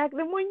further back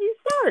than when you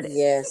started.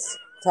 Yes.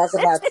 Talk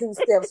about 2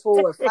 steps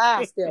forward,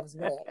 5 steps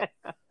back.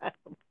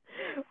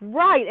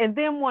 Right, and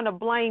then want to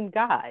blame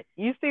God.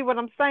 You see what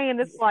I'm saying?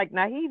 It's like,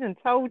 now he done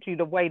told you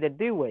the way to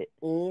do it.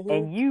 Mm-hmm.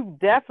 And you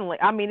definitely,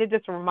 I mean, it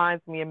just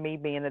reminds me of me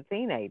being a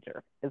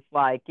teenager. It's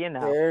like,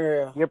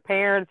 Girl. your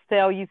parents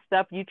tell you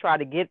stuff, you try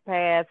to get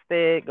past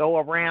it, go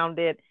around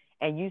it,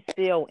 and you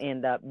still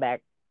end up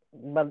back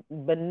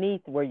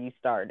beneath where you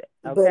started.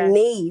 Okay?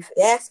 Beneath.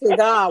 Asking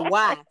God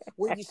why.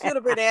 When you should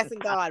have been asking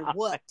God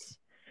what.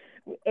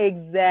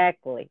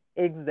 Exactly.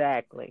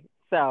 Exactly.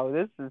 So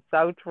this is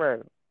so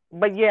true.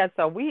 But yeah,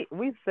 so we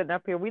sitting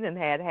up here, we didn't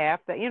had half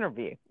the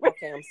interview.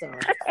 Okay, I'm sorry.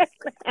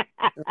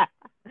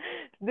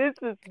 This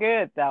is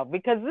good though,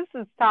 because this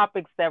is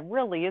topics that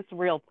really it's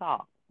real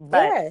talk.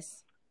 But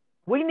Yes.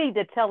 we need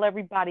to tell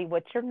everybody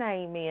what your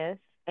name is,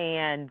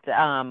 and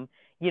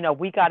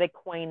we got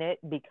acquainted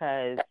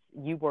because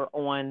you were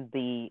on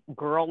the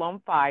Girl on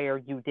Fire.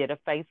 You did a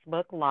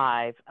Facebook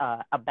Live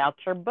about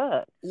your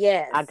book.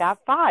 Yes. I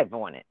got 5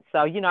 on it. So,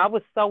 I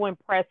was so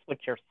impressed with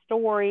your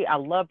story. I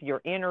love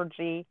your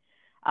energy,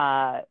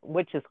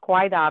 which is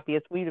quite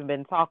obvious. We've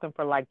been talking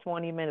for like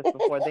 20 minutes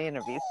before the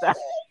interview.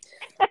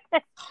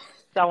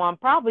 So I'm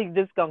probably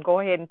just going to go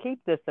ahead and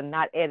keep this and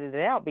not edit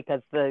it out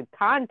because the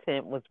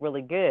content was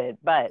really good.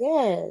 But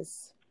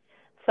Yes.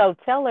 So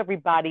tell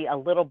everybody a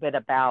little bit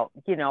about,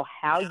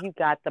 how you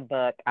got the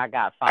book. I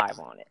got 5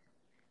 on it.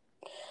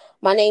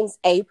 My name's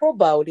April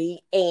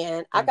Boddie,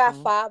 and I Got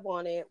Mm-hmm. 5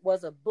 on it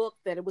was a book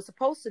that it was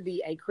supposed to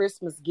be a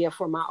Christmas gift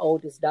for my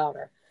oldest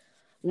daughter.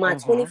 My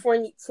Mm-hmm.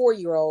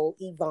 24-year-old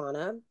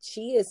Ivana,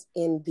 she is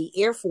in the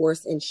Air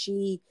Force, and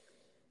she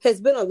has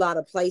been a lot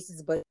of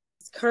places, but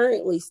is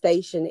currently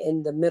stationed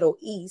in the Middle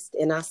East.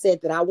 And I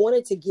said that I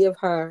wanted to give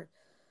her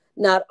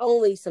not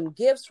only some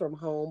gifts from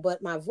home,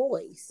 but my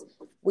voice.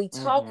 We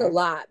talk a Mm-hmm.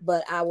 lot,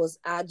 but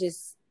I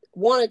just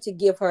wanted to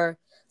give her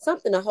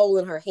something to hold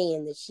in her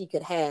hand that she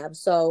could have.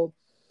 So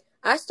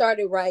I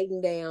started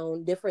writing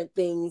down different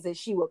things that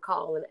she would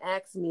call and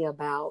ask me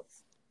about.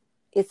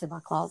 It's in my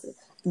closet.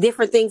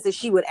 Different things that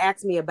she would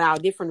ask me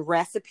about, different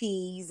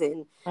recipes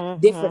and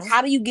different, Mm-hmm.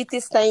 how do you get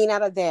this stain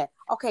out of that?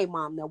 Okay,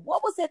 mom, now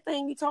what was that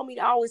thing you told me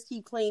to always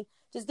keep clean?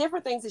 Just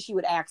different things that she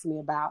would ask me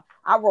about.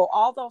 I wrote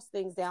all those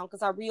things down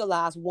because I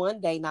realized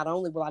one day, not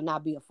only will I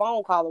not be a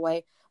phone call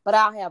away, but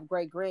I'll have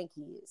great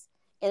grandkids.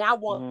 And I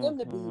want them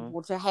to be Mm-hmm.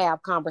 able to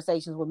have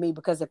conversations with me,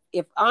 because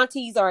if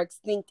aunties are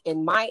extinct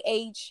in my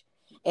age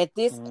at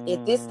this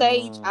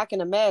stage, Mm. I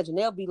can imagine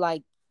they'll be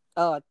like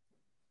uh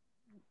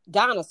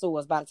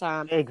dinosaurs by the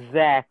time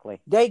Exactly.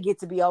 they get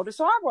to be older.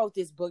 So I wrote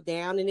this book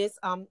down, and it's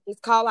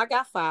called I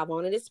Got 5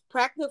 on it. It's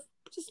practical,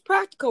 just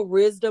practical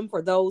wisdom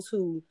for those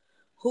who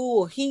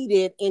will heed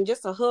it, and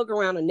just a hug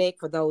around the neck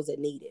for those that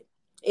need it.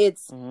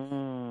 It's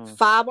Mm.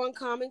 5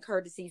 uncommon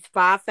courtesies,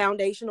 5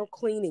 foundational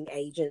cleaning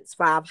agents,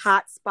 5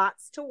 hot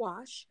spots to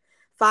wash,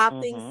 5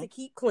 things Mm-hmm. to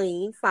keep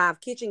clean,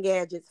 5 kitchen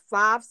gadgets,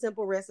 5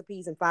 simple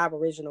recipes, and 5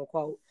 original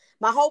quotes.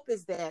 My hope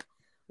is that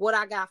what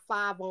I got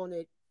 5 on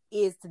it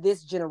is to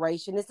this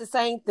generation. It's the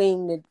same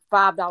thing that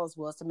 $5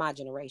 was to my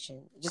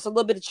generation. Just a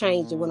little bit of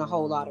change that went a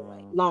whole lot of way,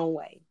 Mm. long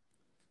way.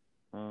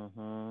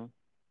 Mm-hmm. I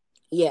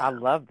Yeah.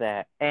 love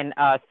that. And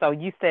so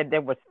you said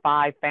there was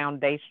 5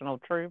 foundational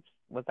truths.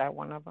 Was that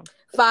one of them?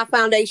 5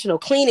 foundational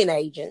cleaning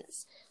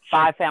agents.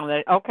 5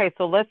 foundation. Okay,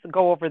 so let's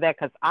go over that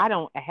because I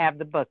don't have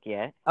the book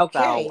yet. So,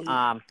 Okay.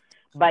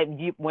 but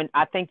when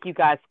I think you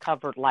guys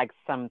covered like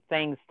some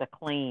things to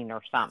clean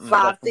or something was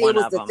 5 it one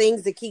was of the them.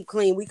 things to keep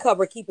clean. We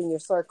cover keeping your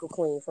circle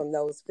clean from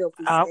those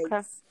filthy Okay.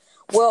 snakes.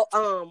 Well,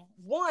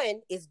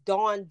 one is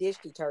Dawn dish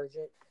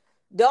detergent.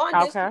 Dawn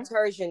dish Okay.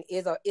 detergent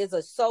is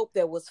a soap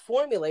that was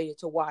formulated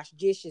to wash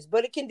dishes,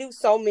 but it can do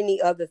so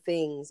many other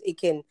things. It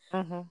can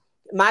Mhm.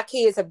 My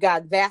kids have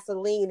got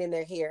Vaseline in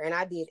their hair, and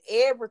I did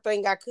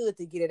everything I could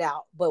to get it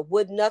out, but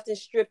would nothing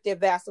strip their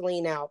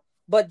Vaseline out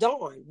but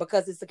Dawn,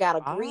 because it's got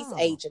a grease Oh.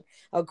 agent,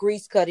 a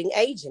grease cutting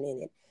agent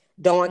in it.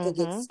 Dawn can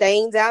get Mhm.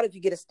 stains out if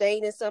you get a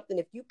stain in something.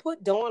 If you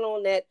put Dawn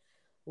on that,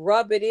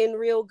 rub it in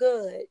real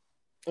good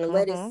and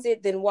let it Mhm.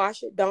 sit, then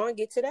wash it. Dawn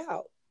gets it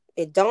out.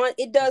 It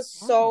does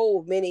Oh.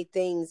 so many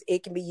things.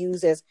 It can be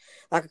used as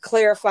like a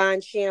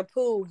clarifying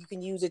shampoo. You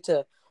can use it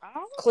to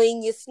Oh.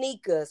 clean your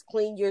sneakers,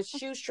 clean your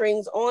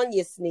shoestrings on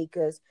your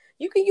sneakers.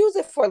 You can use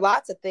it for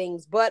lots of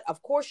things, but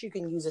of course you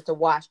can use it to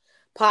wash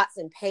pots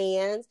and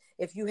pans.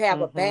 If you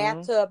have a Mhm.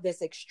 bathtub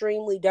that's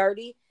extremely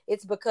dirty,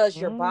 it's because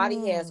your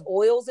body has Mm.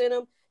 oils in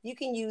them. You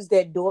can use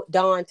that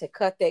Dawn to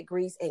cut that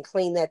grease and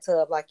clean that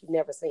tub like you've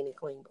never seen it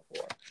clean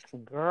before.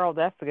 Girl,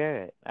 that's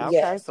good. Okay,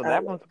 Yes, so I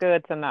that know. one's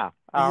good to know.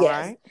 All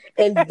Yes, right.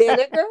 and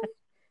vinegar.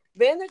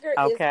 Vinegar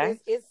is Okay.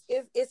 is, is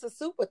is it's a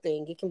super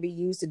thing. It can be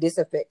used to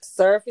disinfect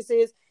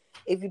surfaces.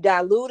 If you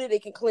dilute it,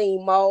 it can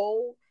clean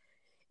mold.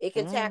 It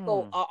can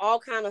tackle Mm. all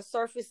kind of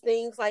surface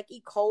things like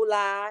E.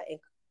 coli and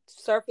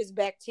surface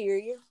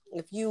bacteria.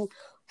 If you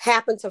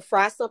happen to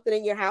fry something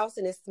in your house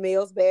and it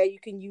smells bad, you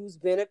can use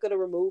vinegar to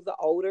remove the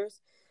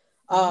odors.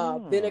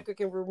 Mm. Vinegar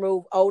can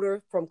remove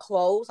odor from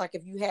clothes. Like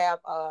if you have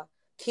a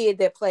kid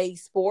that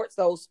plays sports,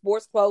 those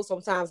sports clothes,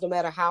 sometimes no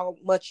matter how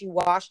much you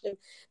wash them,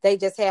 they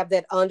just have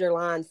that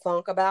underlying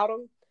funk about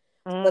them.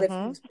 But if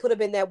you Mhm. put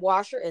them in that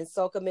washer and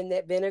soak them in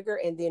that vinegar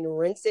and then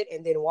rinse it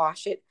and then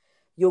wash it,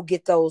 you'll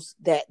get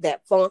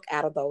that funk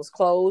out of those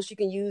clothes. You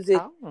can use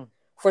it Oh.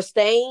 for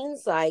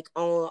stains like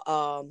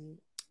on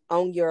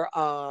your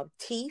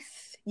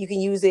teeth. You can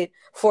use it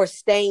for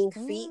stained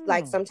feet.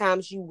 Like Mm.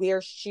 sometimes you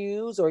wear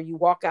shoes or you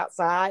walk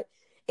outside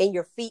and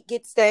your feet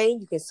get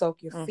stained. You can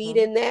soak your feet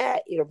Mhm. in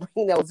that. It'll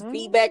bring those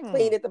feet back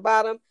clean Mm. at the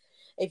bottom.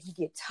 If you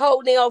get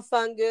toenail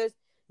fungus,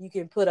 you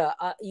can put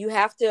you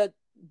have to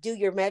do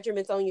your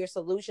measurements on your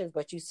solutions,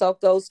 but you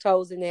soak those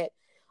toes in that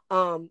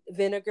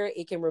vinegar.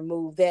 It can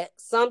remove that.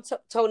 Some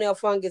toenail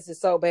fungus is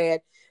so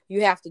bad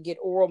you have to get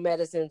oral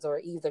medicines or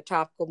either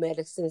topical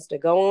medicines to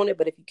go on it.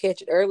 But if you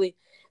catch it early,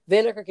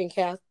 vinegar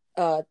can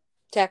uh,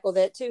 tackle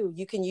that too.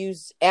 You can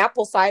use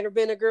apple cider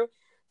vinegar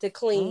to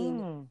clean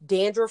Mm.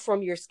 dandruff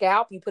from your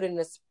scalp. You put it in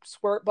a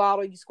squirt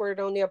bottle, you squirt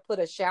it on there, put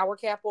a shower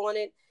cap on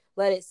it,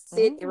 let it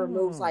sit. It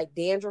removes Mm. like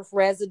dandruff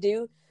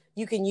residue.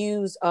 You can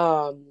use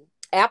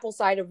apple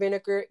cider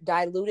vinegar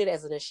diluted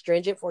as an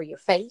astringent for your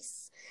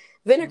face.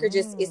 Vinegar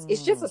just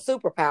it's just a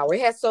Mm. superpower.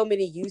 It has so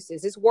many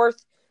uses. It's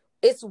worth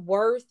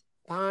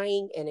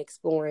buying and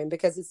exploring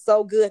because it's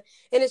so good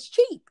and it's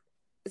cheap.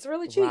 It's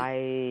really cheap.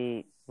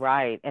 Right,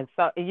 right. And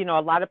so,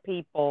 a lot of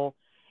people,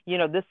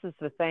 this is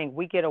the thing.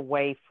 We get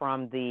away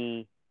from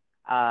the,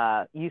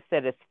 you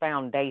said it's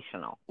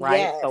foundational,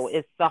 right? So Yes.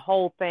 it's the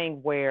whole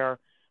thing where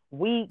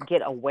we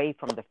get away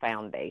from the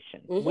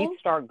foundation. We Mm-hmm.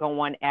 start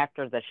going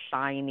after the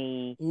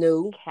shiny,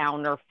 New.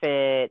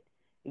 counterfeit,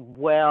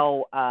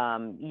 people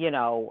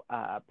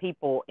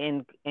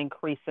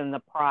increasing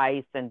the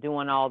price and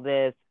doing all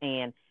this.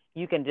 And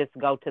you can just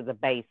go to the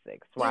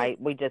basics, Yeah.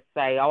 right? We just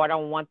say, oh, I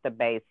don't want the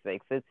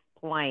basics. It's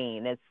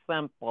plain, it's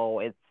simple,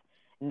 it's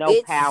no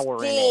It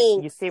power in it.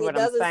 You stinks. see It what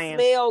I'm doesn't saying?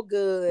 smell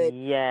good. But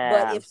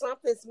Yeah, if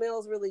something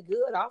smells really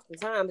good,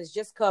 oftentimes it's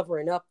just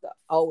covering up the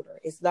odor.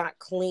 It's not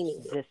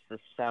cleaning it. this is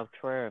so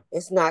true.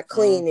 It's not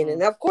cleaning it. Mhm.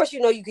 And of course,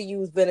 you can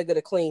use vinegar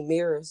to clean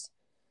mirrors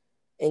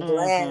and Mhm.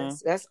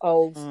 glass. That's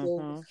old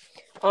school.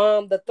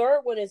 Mhm. The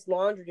third one is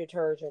laundry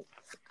detergent.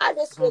 I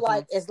just feel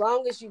like Mhm. as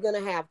long as you're gonna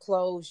have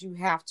clothes, you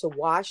have to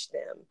wash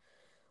them.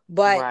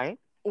 But Right.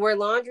 where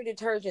laundry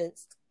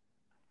detergents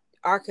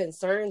are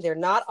concerned, they're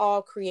not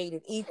all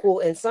created equal,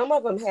 and some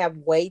of them have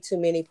way too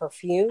many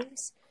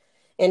perfumes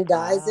and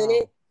dyes in Oh.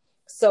 it.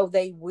 So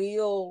they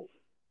will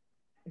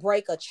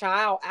break a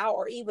child out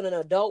or even an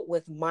adult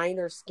with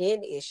minor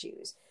skin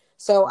issues.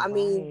 So, I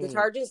mean, Right.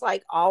 detergents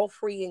like All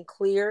Free and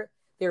Clear,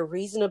 they're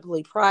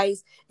reasonably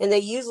priced and they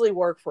usually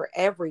work for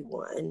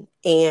everyone.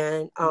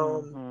 And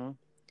Mhm.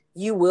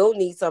 you will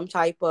need some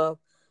type of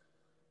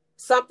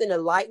something to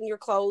lighten your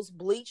clothes.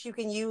 Bleach, you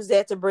can use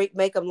that to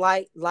make them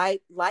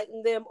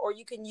lighten them, or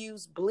you can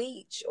use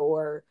bleach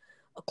or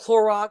a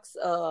Clorox,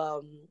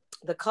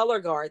 the color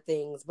guard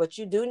things. But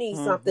you do need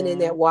something in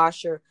that Mhm.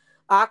 washer,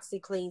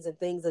 OxyCleans and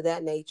things of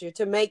that nature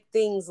to make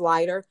things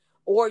lighter.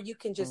 Or you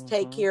can just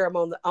take Mhm. care of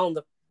them on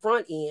the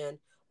front end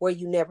where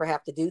you never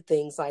have to do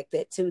things like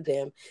that to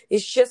them.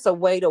 It's just a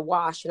way to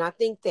wash, and I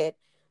think that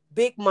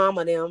Big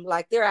Mama them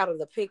like they're out of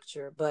the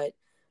picture, but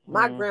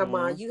my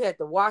grandma, Mhm. you had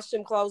to wash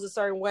them clothes a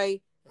certain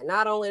way. And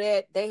not only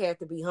that, they had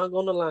to be hung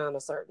on the line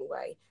a certain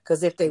way.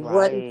 Because if they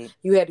wasn't, Right.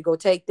 you had to go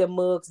take them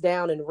mugs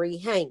down and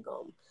rehang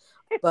them.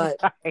 But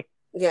Right.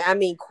 yeah, I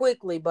mean,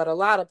 quickly. But a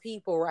lot of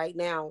people right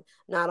now,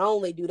 not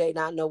only do they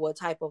not know what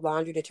type of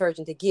laundry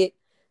detergent to get,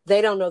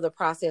 they don't know the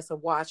process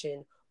of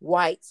washing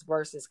whites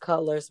versus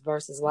colors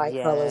versus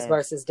light colors Yes.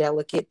 versus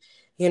delicate.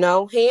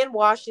 Hand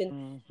washing,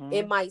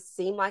 it Mhm. might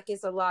seem like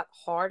it's a lot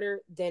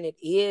harder than it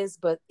is.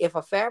 But if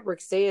a fabric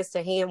says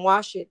to hand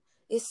wash it,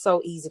 it's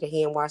so easy to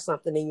hand wash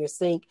something in your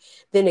sink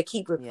than to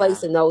keep Yeah.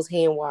 replacing those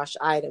hand wash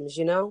items.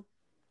 Mhm.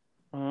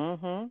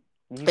 You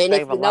And if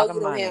save a you know lot of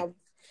you don't money. have,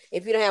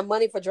 if you don't have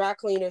money for dry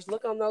cleaners,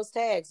 look on those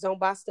tags. Don't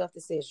buy stuff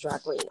that says dry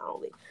clean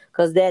only,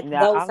 because that Yeah,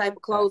 I those type like of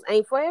that. clothes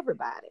ain't for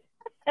everybody.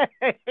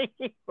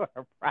 You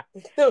are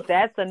right.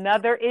 That's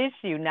another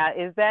issue. Now,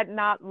 is that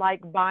not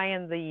like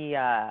buying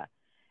the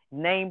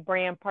name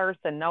brand purse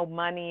and no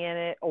money in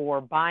it, or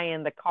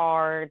buying the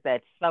car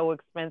that's so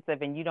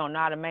expensive and you don't know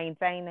how to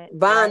maintain it,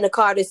 Buying the right?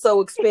 car that's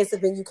so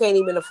expensive and you can't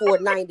even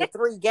afford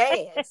 93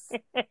 gas.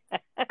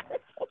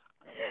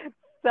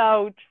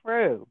 So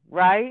true,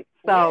 right?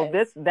 So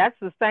Yes, that's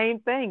the same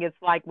thing. It's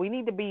like we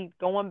need to be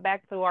going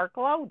back to our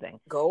clothing.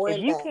 If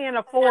going you back. can't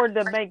afford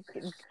to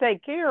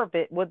take care of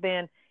it, well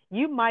then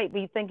you might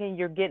be thinking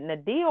you're getting a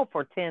deal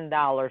for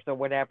 $10 or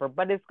whatever,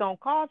 but it's going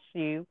to cost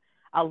you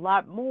a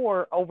lot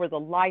more over the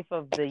life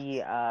of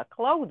the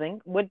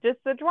clothing with just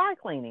the dry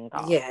cleaning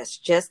cost. Yes,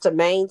 just to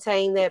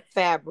maintain that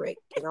fabric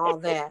and all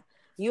that.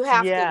 You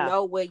have to Yeah,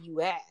 know where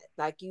you at.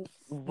 Like you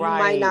might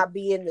right. not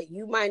be in the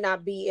you might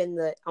not be in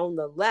the on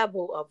the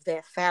level of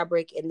that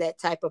fabric and that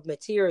type of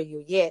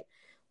material yet.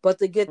 But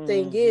the good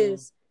thing Mhm.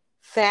 is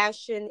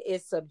fashion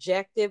is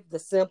subjective. The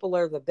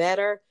simpler the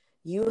better.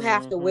 You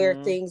have to wear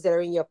Mhm. things that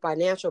are in your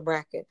financial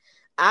bracket.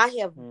 I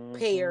have Mhm.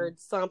 paired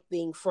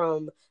something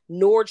from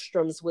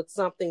Nordstrom's with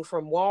something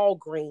from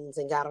Walgreens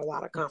and got a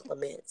lot of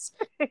compliments.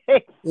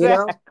 You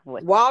know,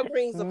 Exactly.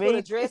 Walgreens will put a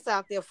Me too. dress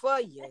out there for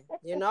you,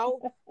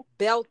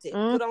 belt it,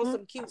 put on Mhm.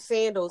 some cute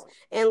sandals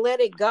and let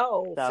it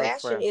go. So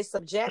Fashion true. is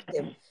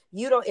subjective.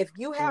 You don't, if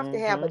you have to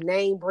have a Mhm.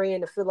 name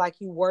brand to feel like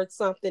you worth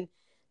something,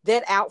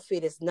 that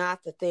outfit is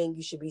not the thing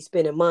you should be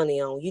spending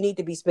money on. You need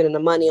to be spending the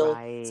money on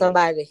Right.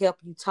 somebody to help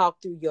you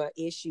talk through your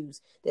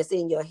issues that's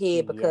in your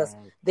head, because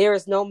Yes. there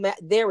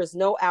is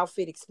no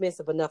outfit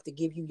expensive enough to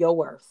give you your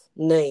worth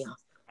now.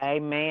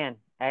 Amen.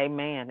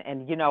 Amen.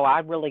 And I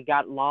really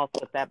got lost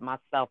with that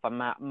myself.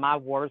 And my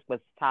worth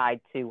was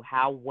tied to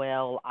how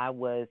well I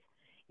was,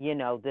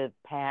 the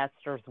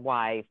pastor's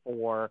wife,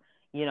 or,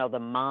 the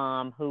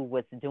mom who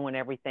was doing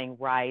everything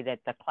right at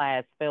the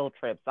class field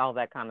trips, all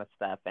that kind of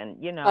stuff. And,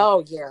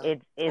 Oh yeah,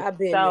 it's I've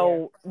been there.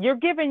 so you're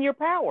giving your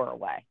power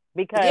away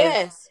because,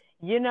 Yes,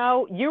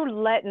 you're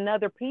letting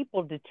other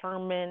people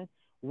determine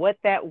what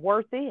that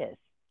worth is.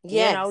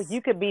 yes.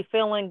 You could be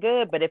feeling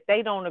good, but if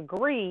they don't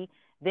agree,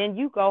 then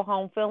you go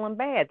home feeling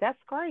bad.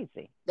 That's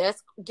crazy.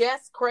 That's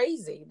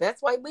crazy.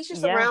 That's why we should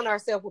Yeah. surround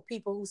ourselves with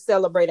people who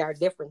celebrate our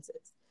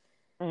differences.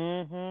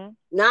 Mhm.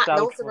 Not So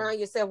Don't true. surround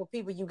yourself with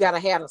people you gotta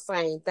have the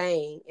same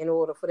thing in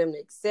order for them to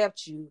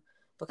accept you,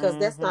 because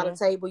that's not a Mhm.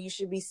 table you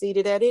should be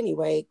seated at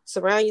anyway.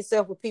 Surround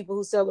yourself with people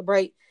who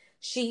celebrate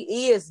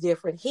She is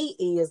different. He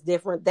is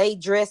different. They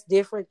dress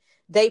different.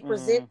 They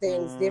present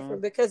things Mm-hmm.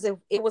 different because if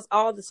it was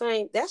all the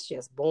same, that's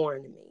just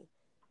boring to me.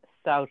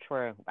 So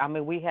true. I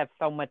mean, we have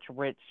so much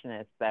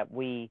richness that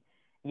we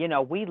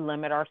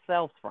limit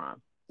ourselves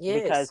from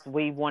because Yes.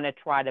 we want to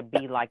try to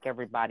be like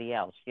everybody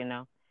else.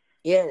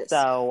 Yes.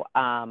 So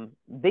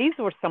these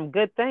were some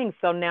good things.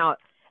 So now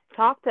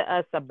talk to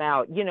us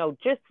about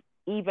just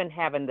even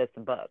having this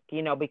book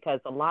because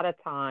a lot of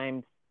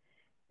times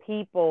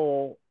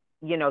people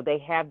they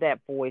have that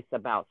voice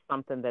about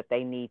something that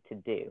they need to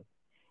do.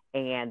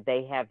 And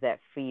they have that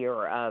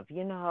fear of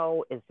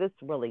is this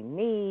really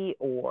me?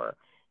 Or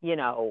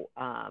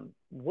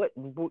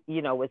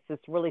is this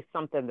really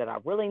something that I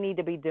really need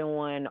to be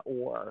doing?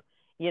 Or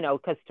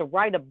because to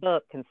write a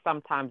book can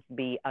sometimes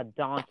be a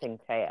daunting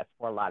task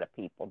for a lot of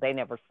people. They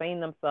never seen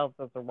themselves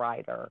as a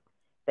writer.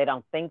 They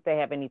don't think they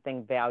have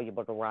anything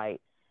valuable to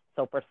write.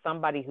 So for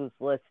somebody who's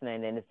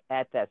listening and is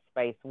at that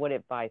space, what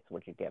advice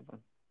would you give them?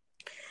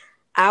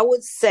 I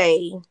would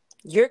say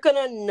you're going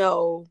to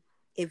know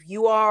if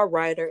you are a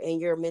writer and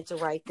you're meant to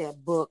write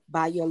that book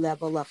by your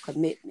level of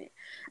commitment.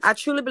 I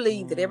truly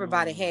believe that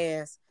everybody Mm,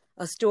 has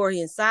a story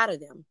inside of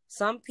them.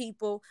 Some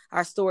people,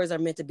 our stories are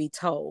meant to be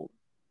told.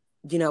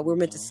 We're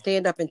meant to mhm,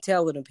 stand up and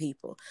tell it to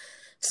people.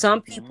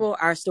 Some mhm, people,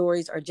 our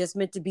stories are just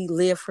meant to be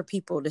lived for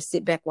people to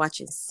sit back, watch,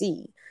 and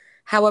see.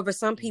 However,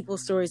 some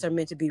people's stories are mhm,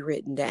 meant to be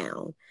written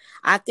down.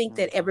 I think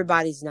that mhm,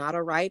 everybody's not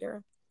a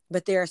writer,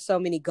 but there are so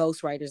many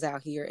ghostwriters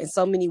out here and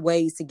so many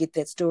ways to get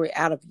that story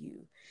out of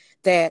you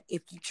that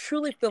if you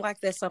truly feel like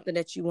that's something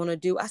that you want to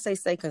do, I say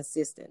stay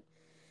consistent.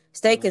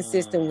 Stay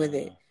consistent with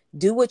it. mm,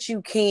 Do what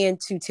you can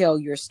to tell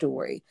your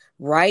story.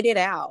 Write it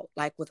out.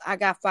 Like with I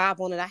got 5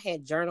 on it, I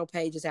had journal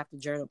pages after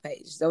journal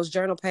pages. Those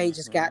journal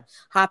pages got mhm,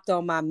 hopped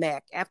on my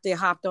Mac. After it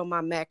hopped on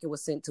my Mac, it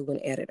was sent to an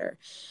editor.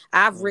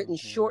 I've written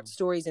short mhm,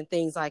 stories and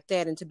things like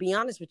that. And to be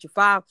honest with you,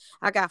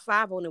 I got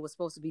 5 on it was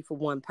supposed to be for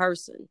one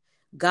person.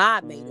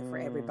 God made it for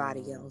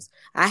everybody mm, else.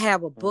 I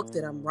have a book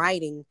that I'm mm,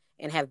 writing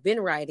and have been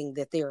writing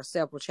that there are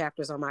several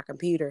chapters on my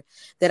computer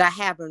that I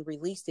haven't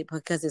released it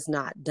because it's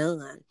not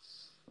done.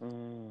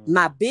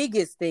 My mm,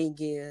 biggest thing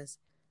is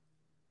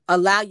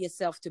allow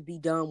yourself to be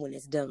done when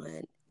it's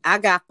done. I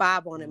got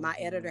 5 on it. My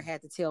editor mhm,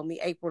 had to tell me,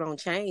 April, don't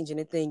change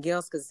anything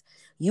else because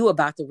you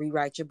about to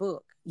rewrite your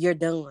book. You're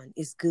done.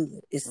 It's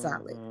good. It's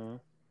solid.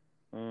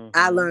 mhm,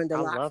 I mhm. learned a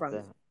I lot love from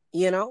that. it.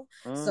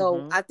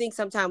 So Mhm, I think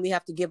sometimes we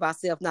have to give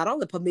ourselves not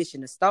only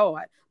permission to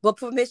start, but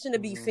permission to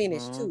be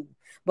finished mhm. too,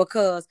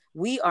 because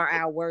we are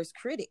our worst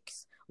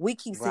critics. We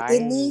keep saying,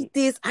 it need Right.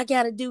 this. I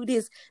got to do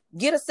this.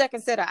 Get a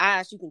second set of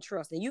eyes you can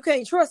trust. And you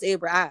can't trust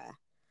every eye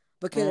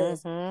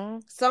because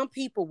Mhm, some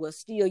people will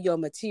steal your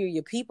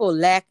material. People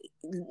lack,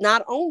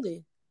 not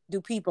only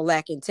do people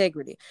lack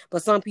integrity,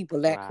 but some people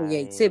lack right.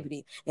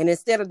 creativity. And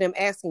instead of them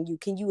asking you,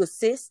 can you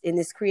assist in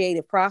this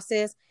creative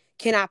process?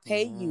 Can I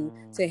pay you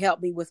to Mm,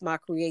 help me with my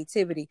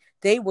creativity?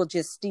 They will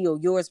just steal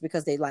yours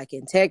because they like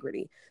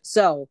integrity.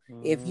 So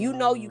if you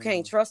know you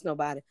can't mm, trust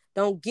nobody,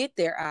 don't get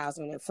their eyes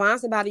on it. Find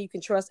somebody you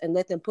can trust and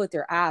let them put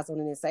their eyes on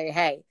it and say,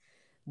 hey,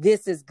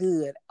 this is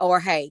good. Or,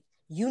 hey,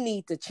 you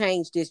need to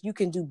change this. You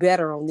can do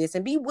better on this,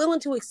 and be willing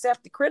to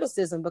accept the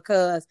criticism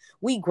because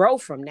we grow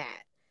from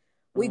that.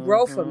 We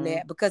grow from mhm.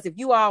 that because if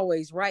you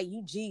always right,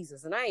 you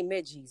Jesus, and I ain't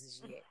met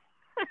Jesus yet.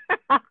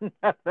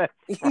 No, that's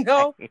You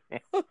know?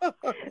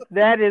 right.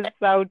 That is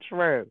so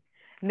true.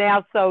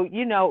 Now, so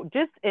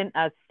just in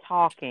us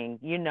talking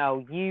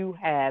you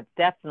have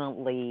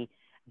definitely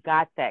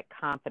got that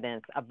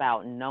confidence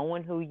about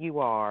knowing who you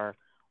are,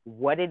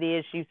 what it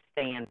is you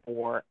stand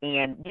for,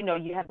 and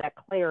you have that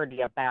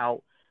clarity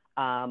about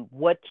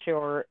what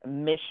your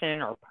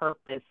mission or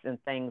purpose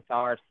and things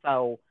are.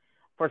 So,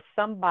 for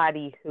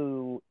somebody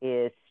who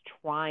is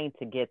trying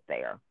to get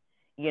there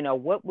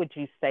what would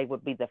you say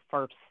would be the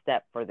first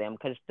step for them?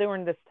 Because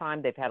during this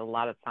time, they've had a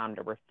lot of time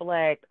to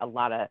reflect. A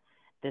lot of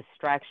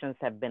distractions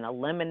have been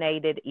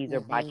eliminated either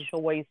by Mm-hmm.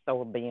 choice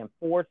or being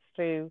forced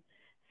to.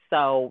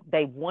 So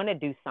they want to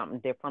do something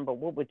different, but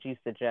what would you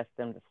suggest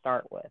them to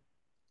start with?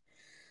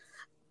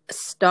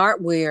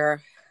 Start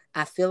where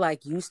I feel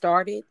like you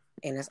started,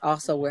 and it's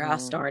also where I Mhm.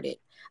 started.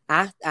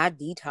 I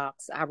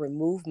detox. I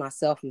removed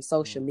myself from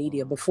social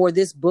media Mhm. before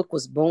this book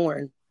was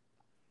born.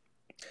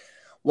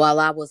 While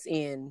I was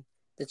in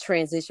the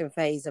transition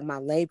phase of my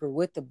labor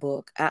with the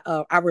book,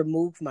 I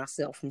removed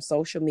myself from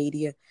social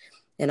media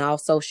and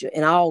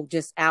all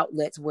just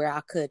outlets where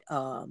I could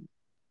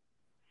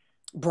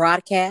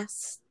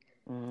broadcast.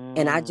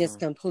 And I just Mm.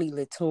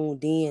 completely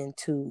tuned in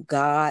to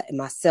God and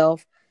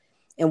myself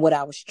and what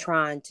I was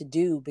trying to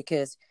do.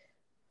 Because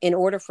in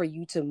order for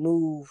you to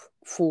move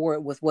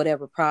forward with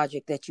whatever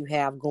project that you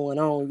have going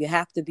on, you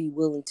have to be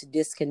willing to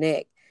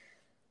disconnect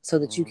so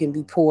that you can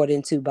be Mm. poured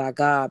into by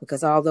God,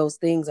 because all those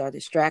things are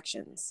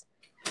distractions.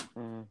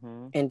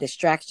 Mhm. And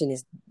distraction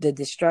is the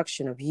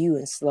destruction of you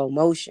in slow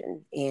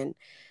motion. And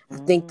I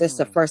think that's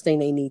the Mm. first thing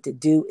they need to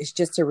do, is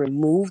just to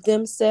remove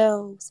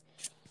themselves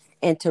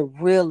and to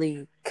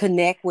really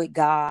connect with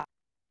God.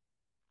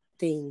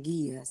 Thing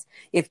is,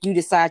 if you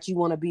decide you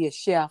want to be a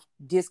chef,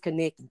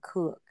 disconnect and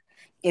cook.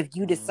 If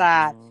you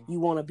decide you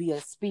want to be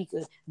a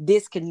speaker,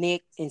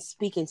 disconnect and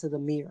speak into the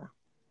mirror.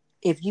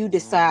 If you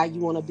decide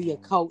you want to be a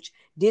coach,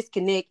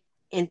 disconnect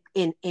and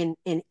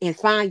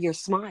find your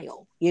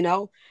smile,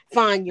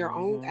 find your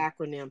own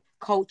acronym,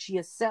 coach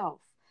yourself.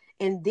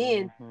 And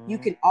then you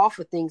can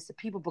offer things to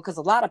people, because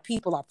a lot of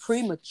people are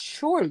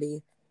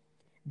prematurely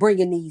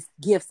bringing these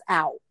gifts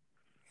out.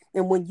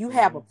 And when you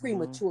have a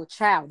premature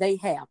child, they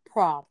have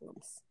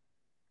problems.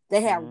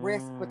 They have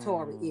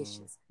respiratory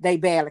issues. They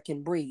barely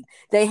can breathe.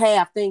 They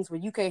have things where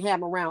you can't have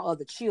them around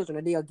other children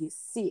or they'll get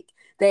sick.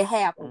 They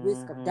have a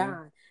risk of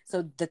dying.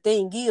 So the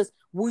thing is,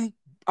 we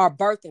are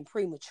birthing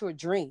premature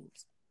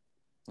dreams.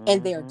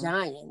 And they're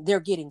dying. They're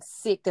getting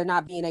sick. They're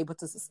not being able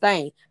to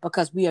sustain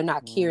because we are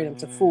not carrying them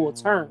to full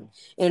term.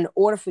 And in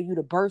order for you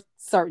to birth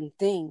certain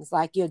things,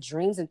 like your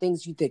dreams and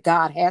things that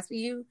God has for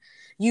you,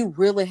 you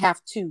really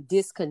have to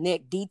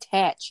disconnect,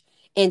 detach,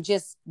 and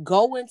just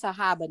go into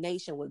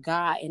hibernation with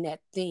God in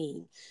that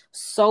thing,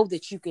 so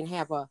that you can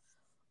have a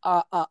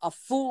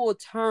full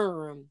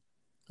term,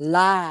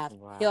 live,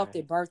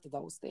 healthy birth of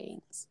those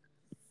things.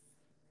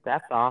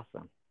 That's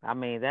awesome. I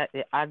mean,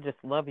 I just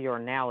love your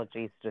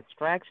analogies.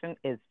 Distraction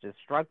is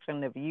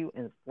destruction of you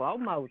in slow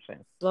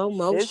motion. Slow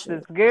This motion.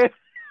 is good.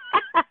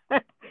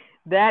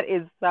 That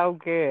is so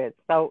good.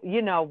 So,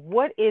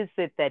 what is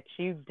it that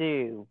you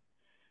do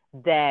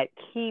that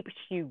keeps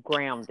you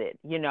grounded,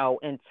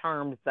 in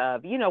terms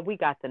of, we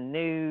got the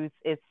news,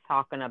 it's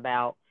talking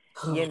about,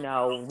 we in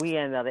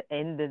the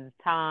end of the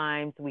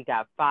times, we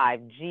got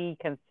 5G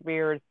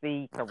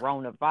conspiracy,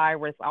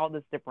 coronavirus, all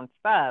this different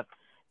stuff.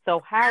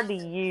 So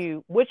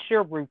what's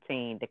your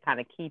routine to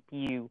kind of keep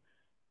you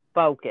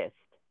focused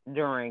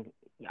during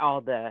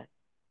all the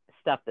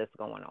stuff that's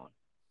going on?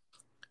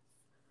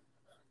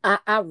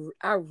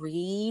 I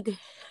read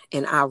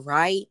and I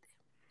write,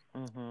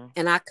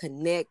 and I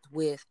connect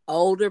with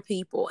older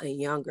people and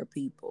younger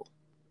people.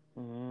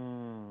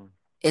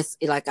 It's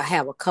like I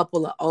have a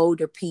couple of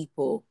older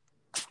people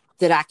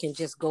that I can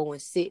just go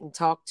and sit and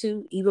talk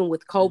to. Even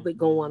with COVID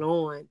going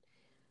on,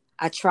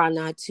 I try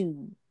not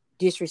to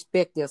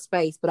disrespect their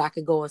space, but I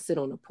could go and sit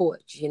on the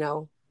porch,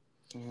 And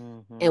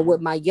with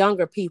my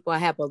younger people, I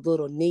have a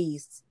little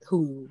niece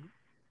who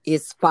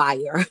is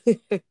fire.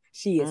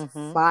 She is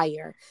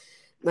fire.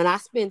 When I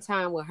spend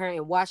time with her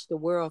and watch the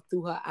world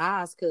through her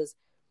eyes, because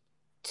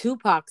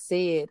Tupac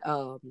said,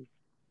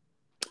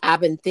 I've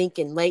been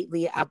thinking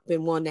lately, I've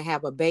been wanting to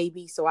have a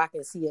baby so I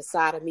can see a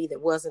side of me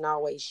that wasn't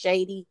always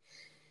shady.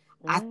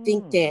 I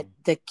think that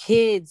the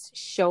kids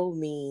show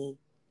me,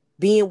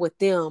 being with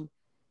them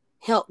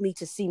helped me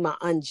to see my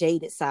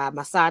unjaded side,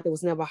 my side that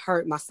was never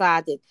hurt, my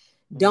side that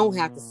don't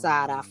have to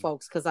side eye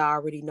folks, because I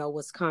already know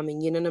what's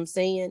coming. You know what I'm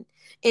saying?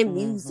 And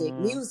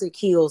music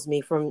heals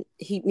me from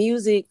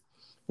music,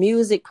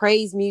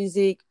 praise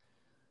music,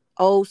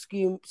 old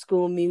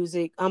school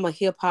music. I'm a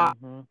hip hop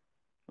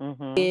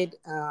kid.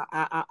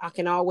 I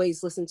can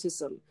always listen to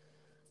some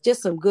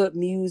good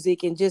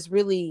music and just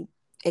really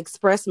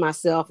express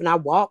myself. And I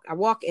walk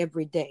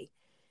every day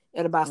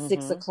at about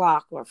 6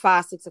 o'clock or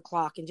 5-6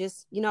 o'clock, and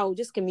just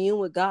commune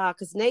with God,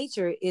 because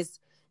nature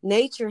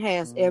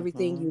has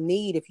everything you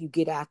need if you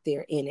get out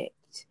there in it.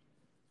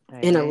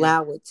 Amen. And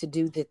allow it to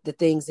do the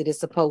things that it's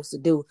supposed to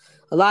do.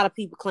 A lot of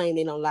people claim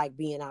they don't like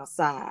being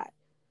outside.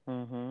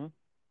 You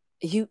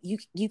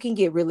can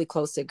get really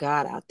close to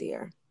God out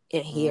there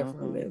and hear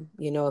from him,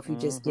 if you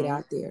just get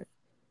out there.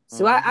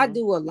 So I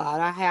do a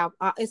lot.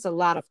 It's a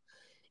lot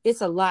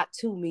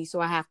to me, so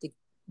I have to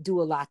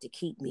do a lot to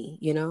keep me,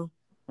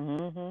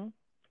 And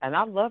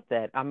I love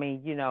that. I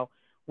mean,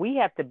 we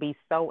have to be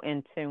so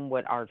in tune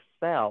with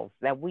ourselves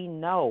that we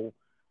know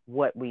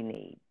what we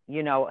need.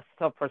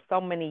 So for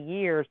so many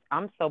years,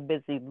 I'm so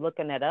busy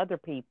looking at other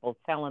people,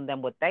 telling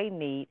them what they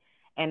need,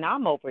 and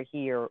I'm over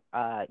here,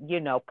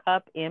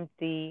 cup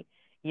empty.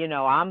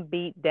 I'm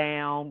beat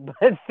down,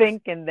 but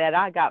thinking that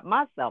I got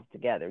myself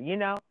together.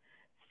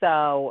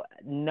 So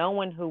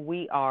knowing who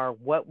we are,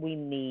 what we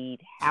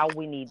need, how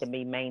we need to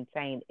be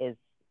maintained is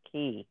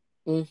key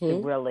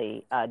to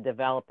really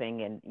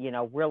developing and,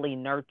 really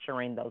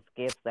nurturing those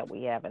gifts that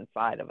we have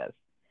inside of us.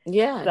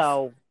 Yes.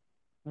 So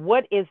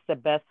what is the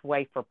best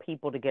way for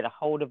people to get a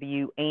hold of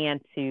you and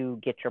to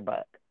get your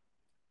book?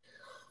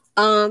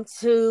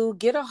 To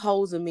get a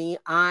hold of me,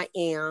 I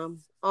am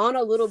on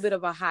a little bit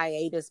of a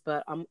hiatus,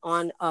 but I'm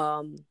on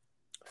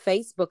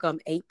Facebook. I'm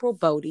April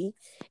Boddie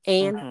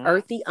and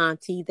Earthy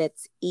Auntie.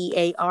 That's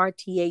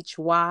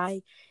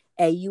EARTHYAUNTIE.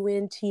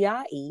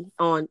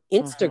 On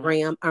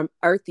Instagram, I'm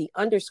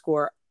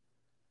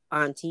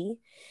Earthy_Auntie.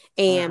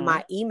 And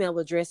my email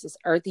address is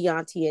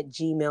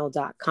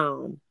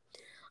earthyauntie@gmail.com.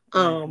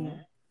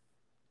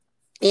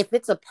 If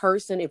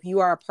you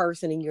are a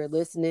person and you're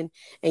listening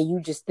and you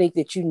just think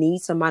that you need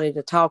somebody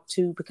to talk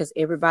to, because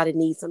everybody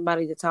needs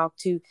somebody to talk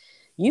to,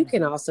 you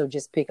can also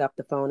just pick up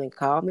the phone and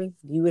call me.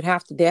 You would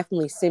have to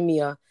definitely send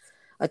me a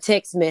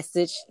text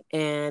message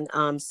and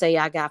say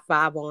I got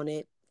 5 on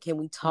it. Can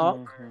we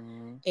talk?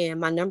 And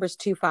my number is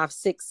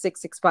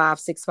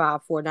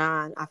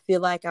 256-665-6549. I feel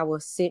like I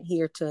was sent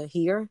here to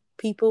hear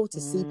people, to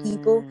see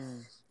people.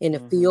 and to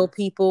feel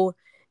people.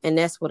 And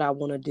that's what I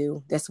want to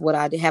do. That's what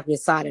I have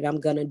decided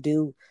I'm going to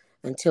do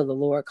until the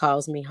Lord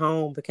calls me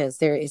home, because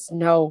there is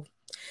no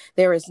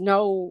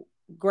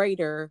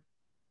greater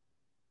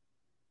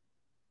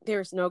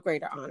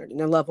honor than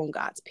to love on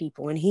God's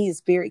people. And he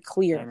is very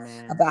clear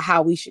Amen. about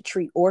how we should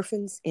treat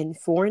orphans and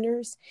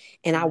foreigners.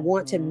 And I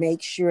want to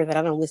make sure that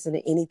I don't listen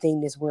to anything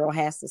this world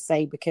has to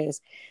say,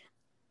 because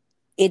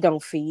it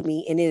don't feed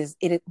me,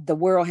 and the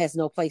world has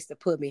no place to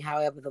put me.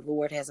 However, the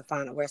Lord has a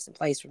final resting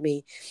place for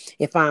me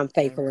if I'm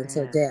faithful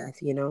until Amen.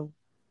 death, you know.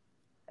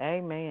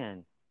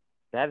 Amen.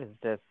 That is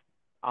just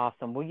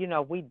awesome.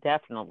 Well, we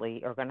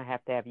definitely are going to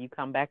have you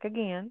come back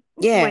again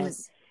when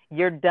Yes.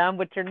 you're done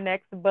with your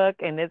next book.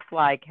 And it's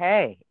like,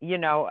 hey,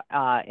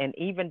 and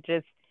even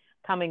just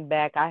coming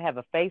back, I have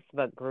a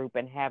Facebook group,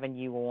 and having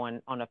you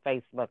on a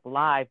Facebook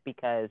Live,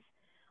 because,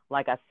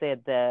 like I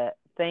said, the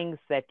things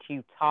that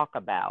you talk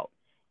about,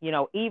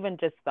 even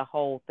just the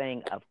whole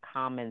thing of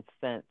common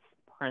sense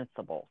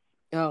principles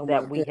Oh my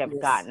that we have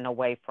goodness. gotten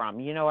away from.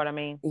 You know what I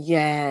mean?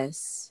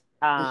 Yes.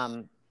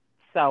 Um,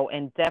 so,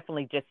 and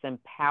definitely just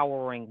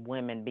empowering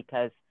women,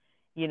 because,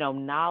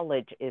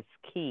 knowledge is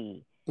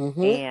key.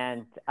 Mm-hmm.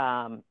 And,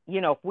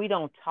 if we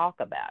don't talk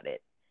about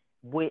it,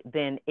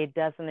 then it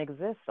doesn't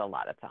exist a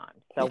lot of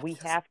times. So we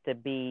have to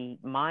be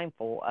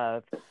mindful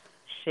of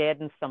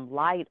shedding some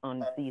light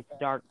on these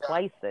dark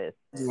places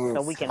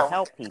so we Yes. can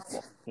help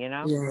people.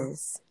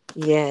 Yes.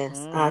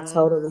 Yes. I Mhm.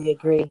 totally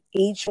agree.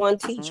 Each one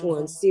teach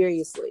one, Mhm.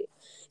 seriously.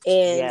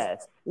 And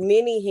Yes.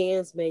 many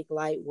hands make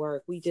light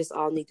work. We just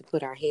all need to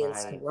put our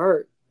hands to Right.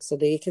 work so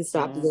that it can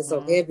stop being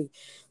so Mhm. heavy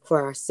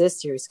for our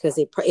sisters. Because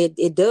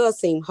it does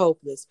seem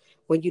hopeless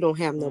when you don't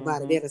have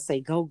nobody there Mhm. to say,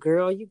 "Go,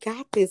 girl, you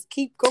got this.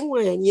 Keep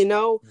going." You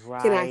know,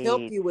 can I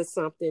help Right. you with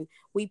something?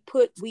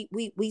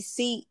 We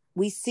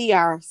see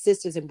our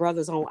sisters and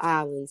brothers on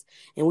islands,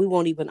 and we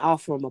won't even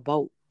offer them a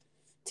boat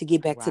to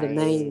get back to the Right.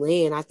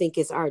 mainland. I think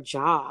it's our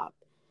job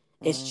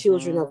as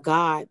children Mhm. of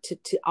God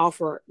to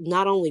offer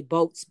not only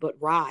boats but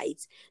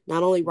rides,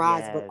 not only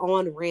rides but Yes.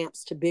 on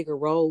ramps to bigger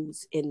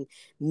roads and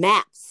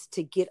maps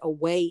to get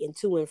away and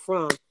to and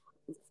from.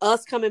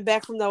 Us coming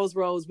back from those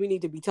roads, we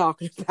need to be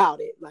talking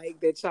about it, like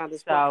the So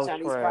Chinese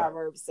true.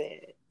 proverb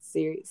said.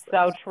 Seriously.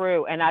 So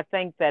true. And I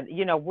think that,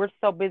 we're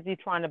so busy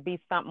trying to be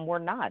something we're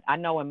not. I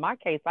know in my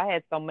case, I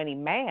had so many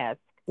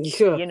masks.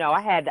 Yeah.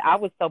 I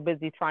was so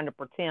busy trying to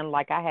pretend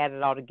like I had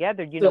it all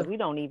together. Yeah. We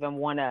don't even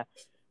want to,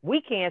 we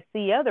can't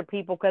see other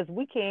people because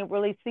we can't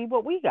really see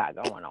what we got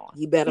going on.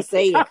 You better You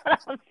say know it.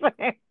 what I'm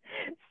saying?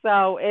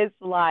 So it's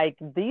like,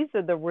 these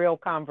are the real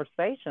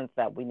conversations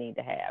that we need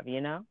to have.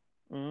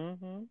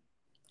 Hmm.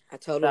 I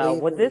So,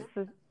 totally well,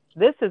 agree.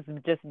 this has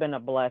just been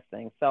a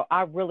blessing. So,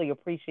 I really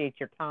appreciate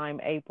your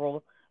time,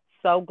 April.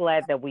 So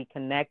glad that we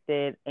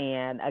connected.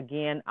 And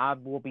again, I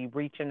will be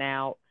reaching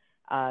out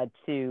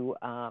to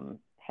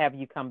have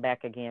you come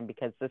back again,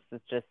 because this is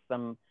just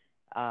some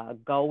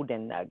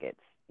golden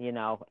nuggets. And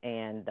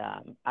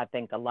I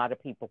think a lot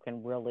of people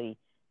can really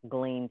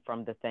glean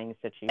from the things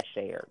that you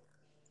shared.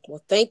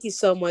 Well, thank you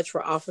so much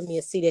for offering me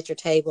a seat at your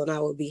table, and I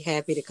will be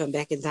happy to come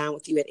back and dine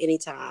with you at any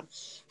time.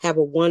 Have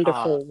a Uh,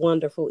 wonderful,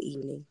 wonderful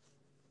evening.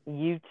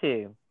 you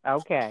too.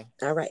 Okay.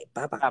 All right.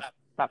 Bye bye. Bye.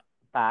 Bye.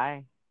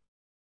 Bye.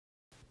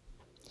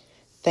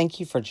 Thank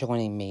you for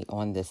joining me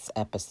on this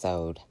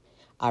episode.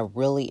 I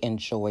really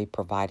enjoy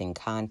providing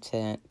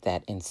content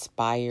that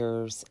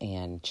inspires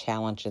and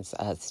challenges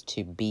us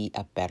to be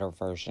a better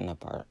version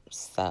of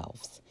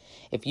ourselves.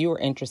 If you are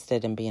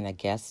interested in being a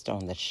guest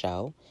on the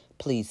show,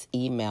 please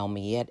email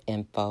me at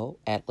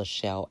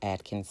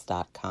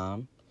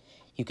info@LachelleAtkins.com.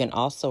 You can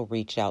also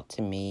reach out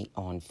to me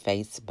on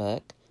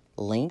Facebook,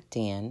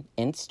 LinkedIn,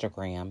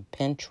 Instagram,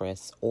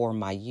 Pinterest, or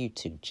my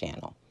YouTube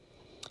channel.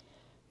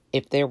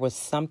 If there was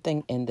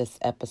something in this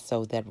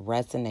episode that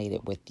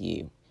resonated with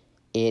you,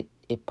 it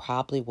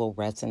probably will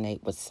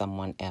resonate with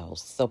someone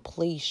else. So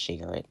please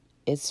share it.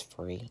 It's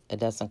free. It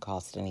doesn't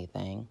cost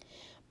anything.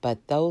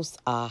 But those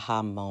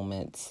aha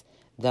moments,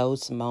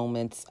 those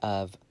moments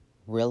of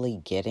really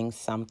getting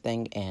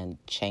something and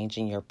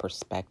changing your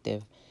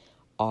perspective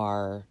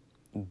are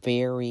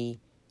very,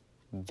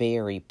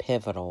 very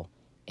pivotal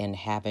in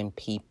having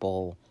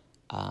people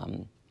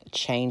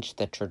change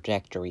the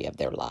trajectory of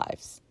their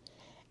lives.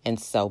 And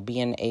so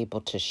being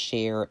able to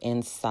share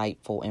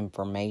insightful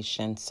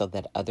information so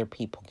that other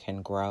people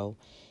can grow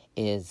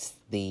is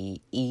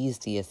the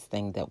easiest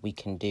thing that we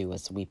can do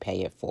as we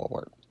pay it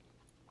forward.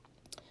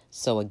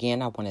 So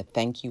again, I want to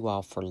thank you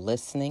all for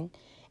listening.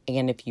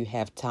 And if you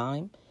have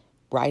time,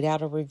 write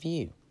out a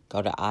review.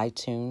 Go to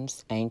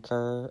iTunes,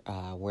 Anchor,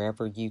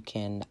 wherever you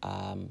can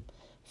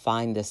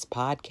find this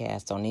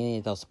podcast on any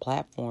of those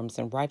platforms,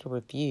 and write a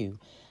review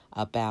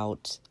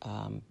about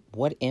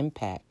what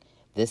impact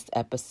this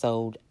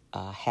episode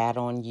had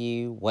on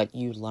you, what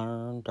you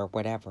learned, or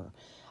whatever.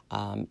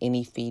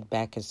 Any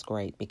feedback is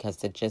great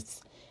because it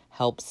just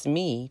helps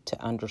me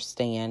to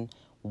understand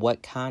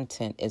what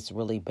content is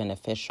really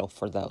beneficial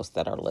for those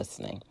that are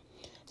listening.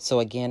 So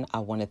again, I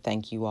want to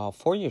thank you all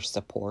for your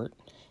support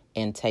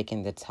and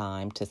taking the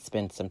time to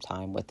spend some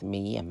time with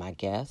me and my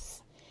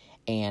guests.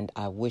 and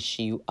I wish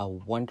you a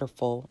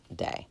wonderful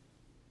day.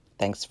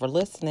 Thanks for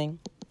listening.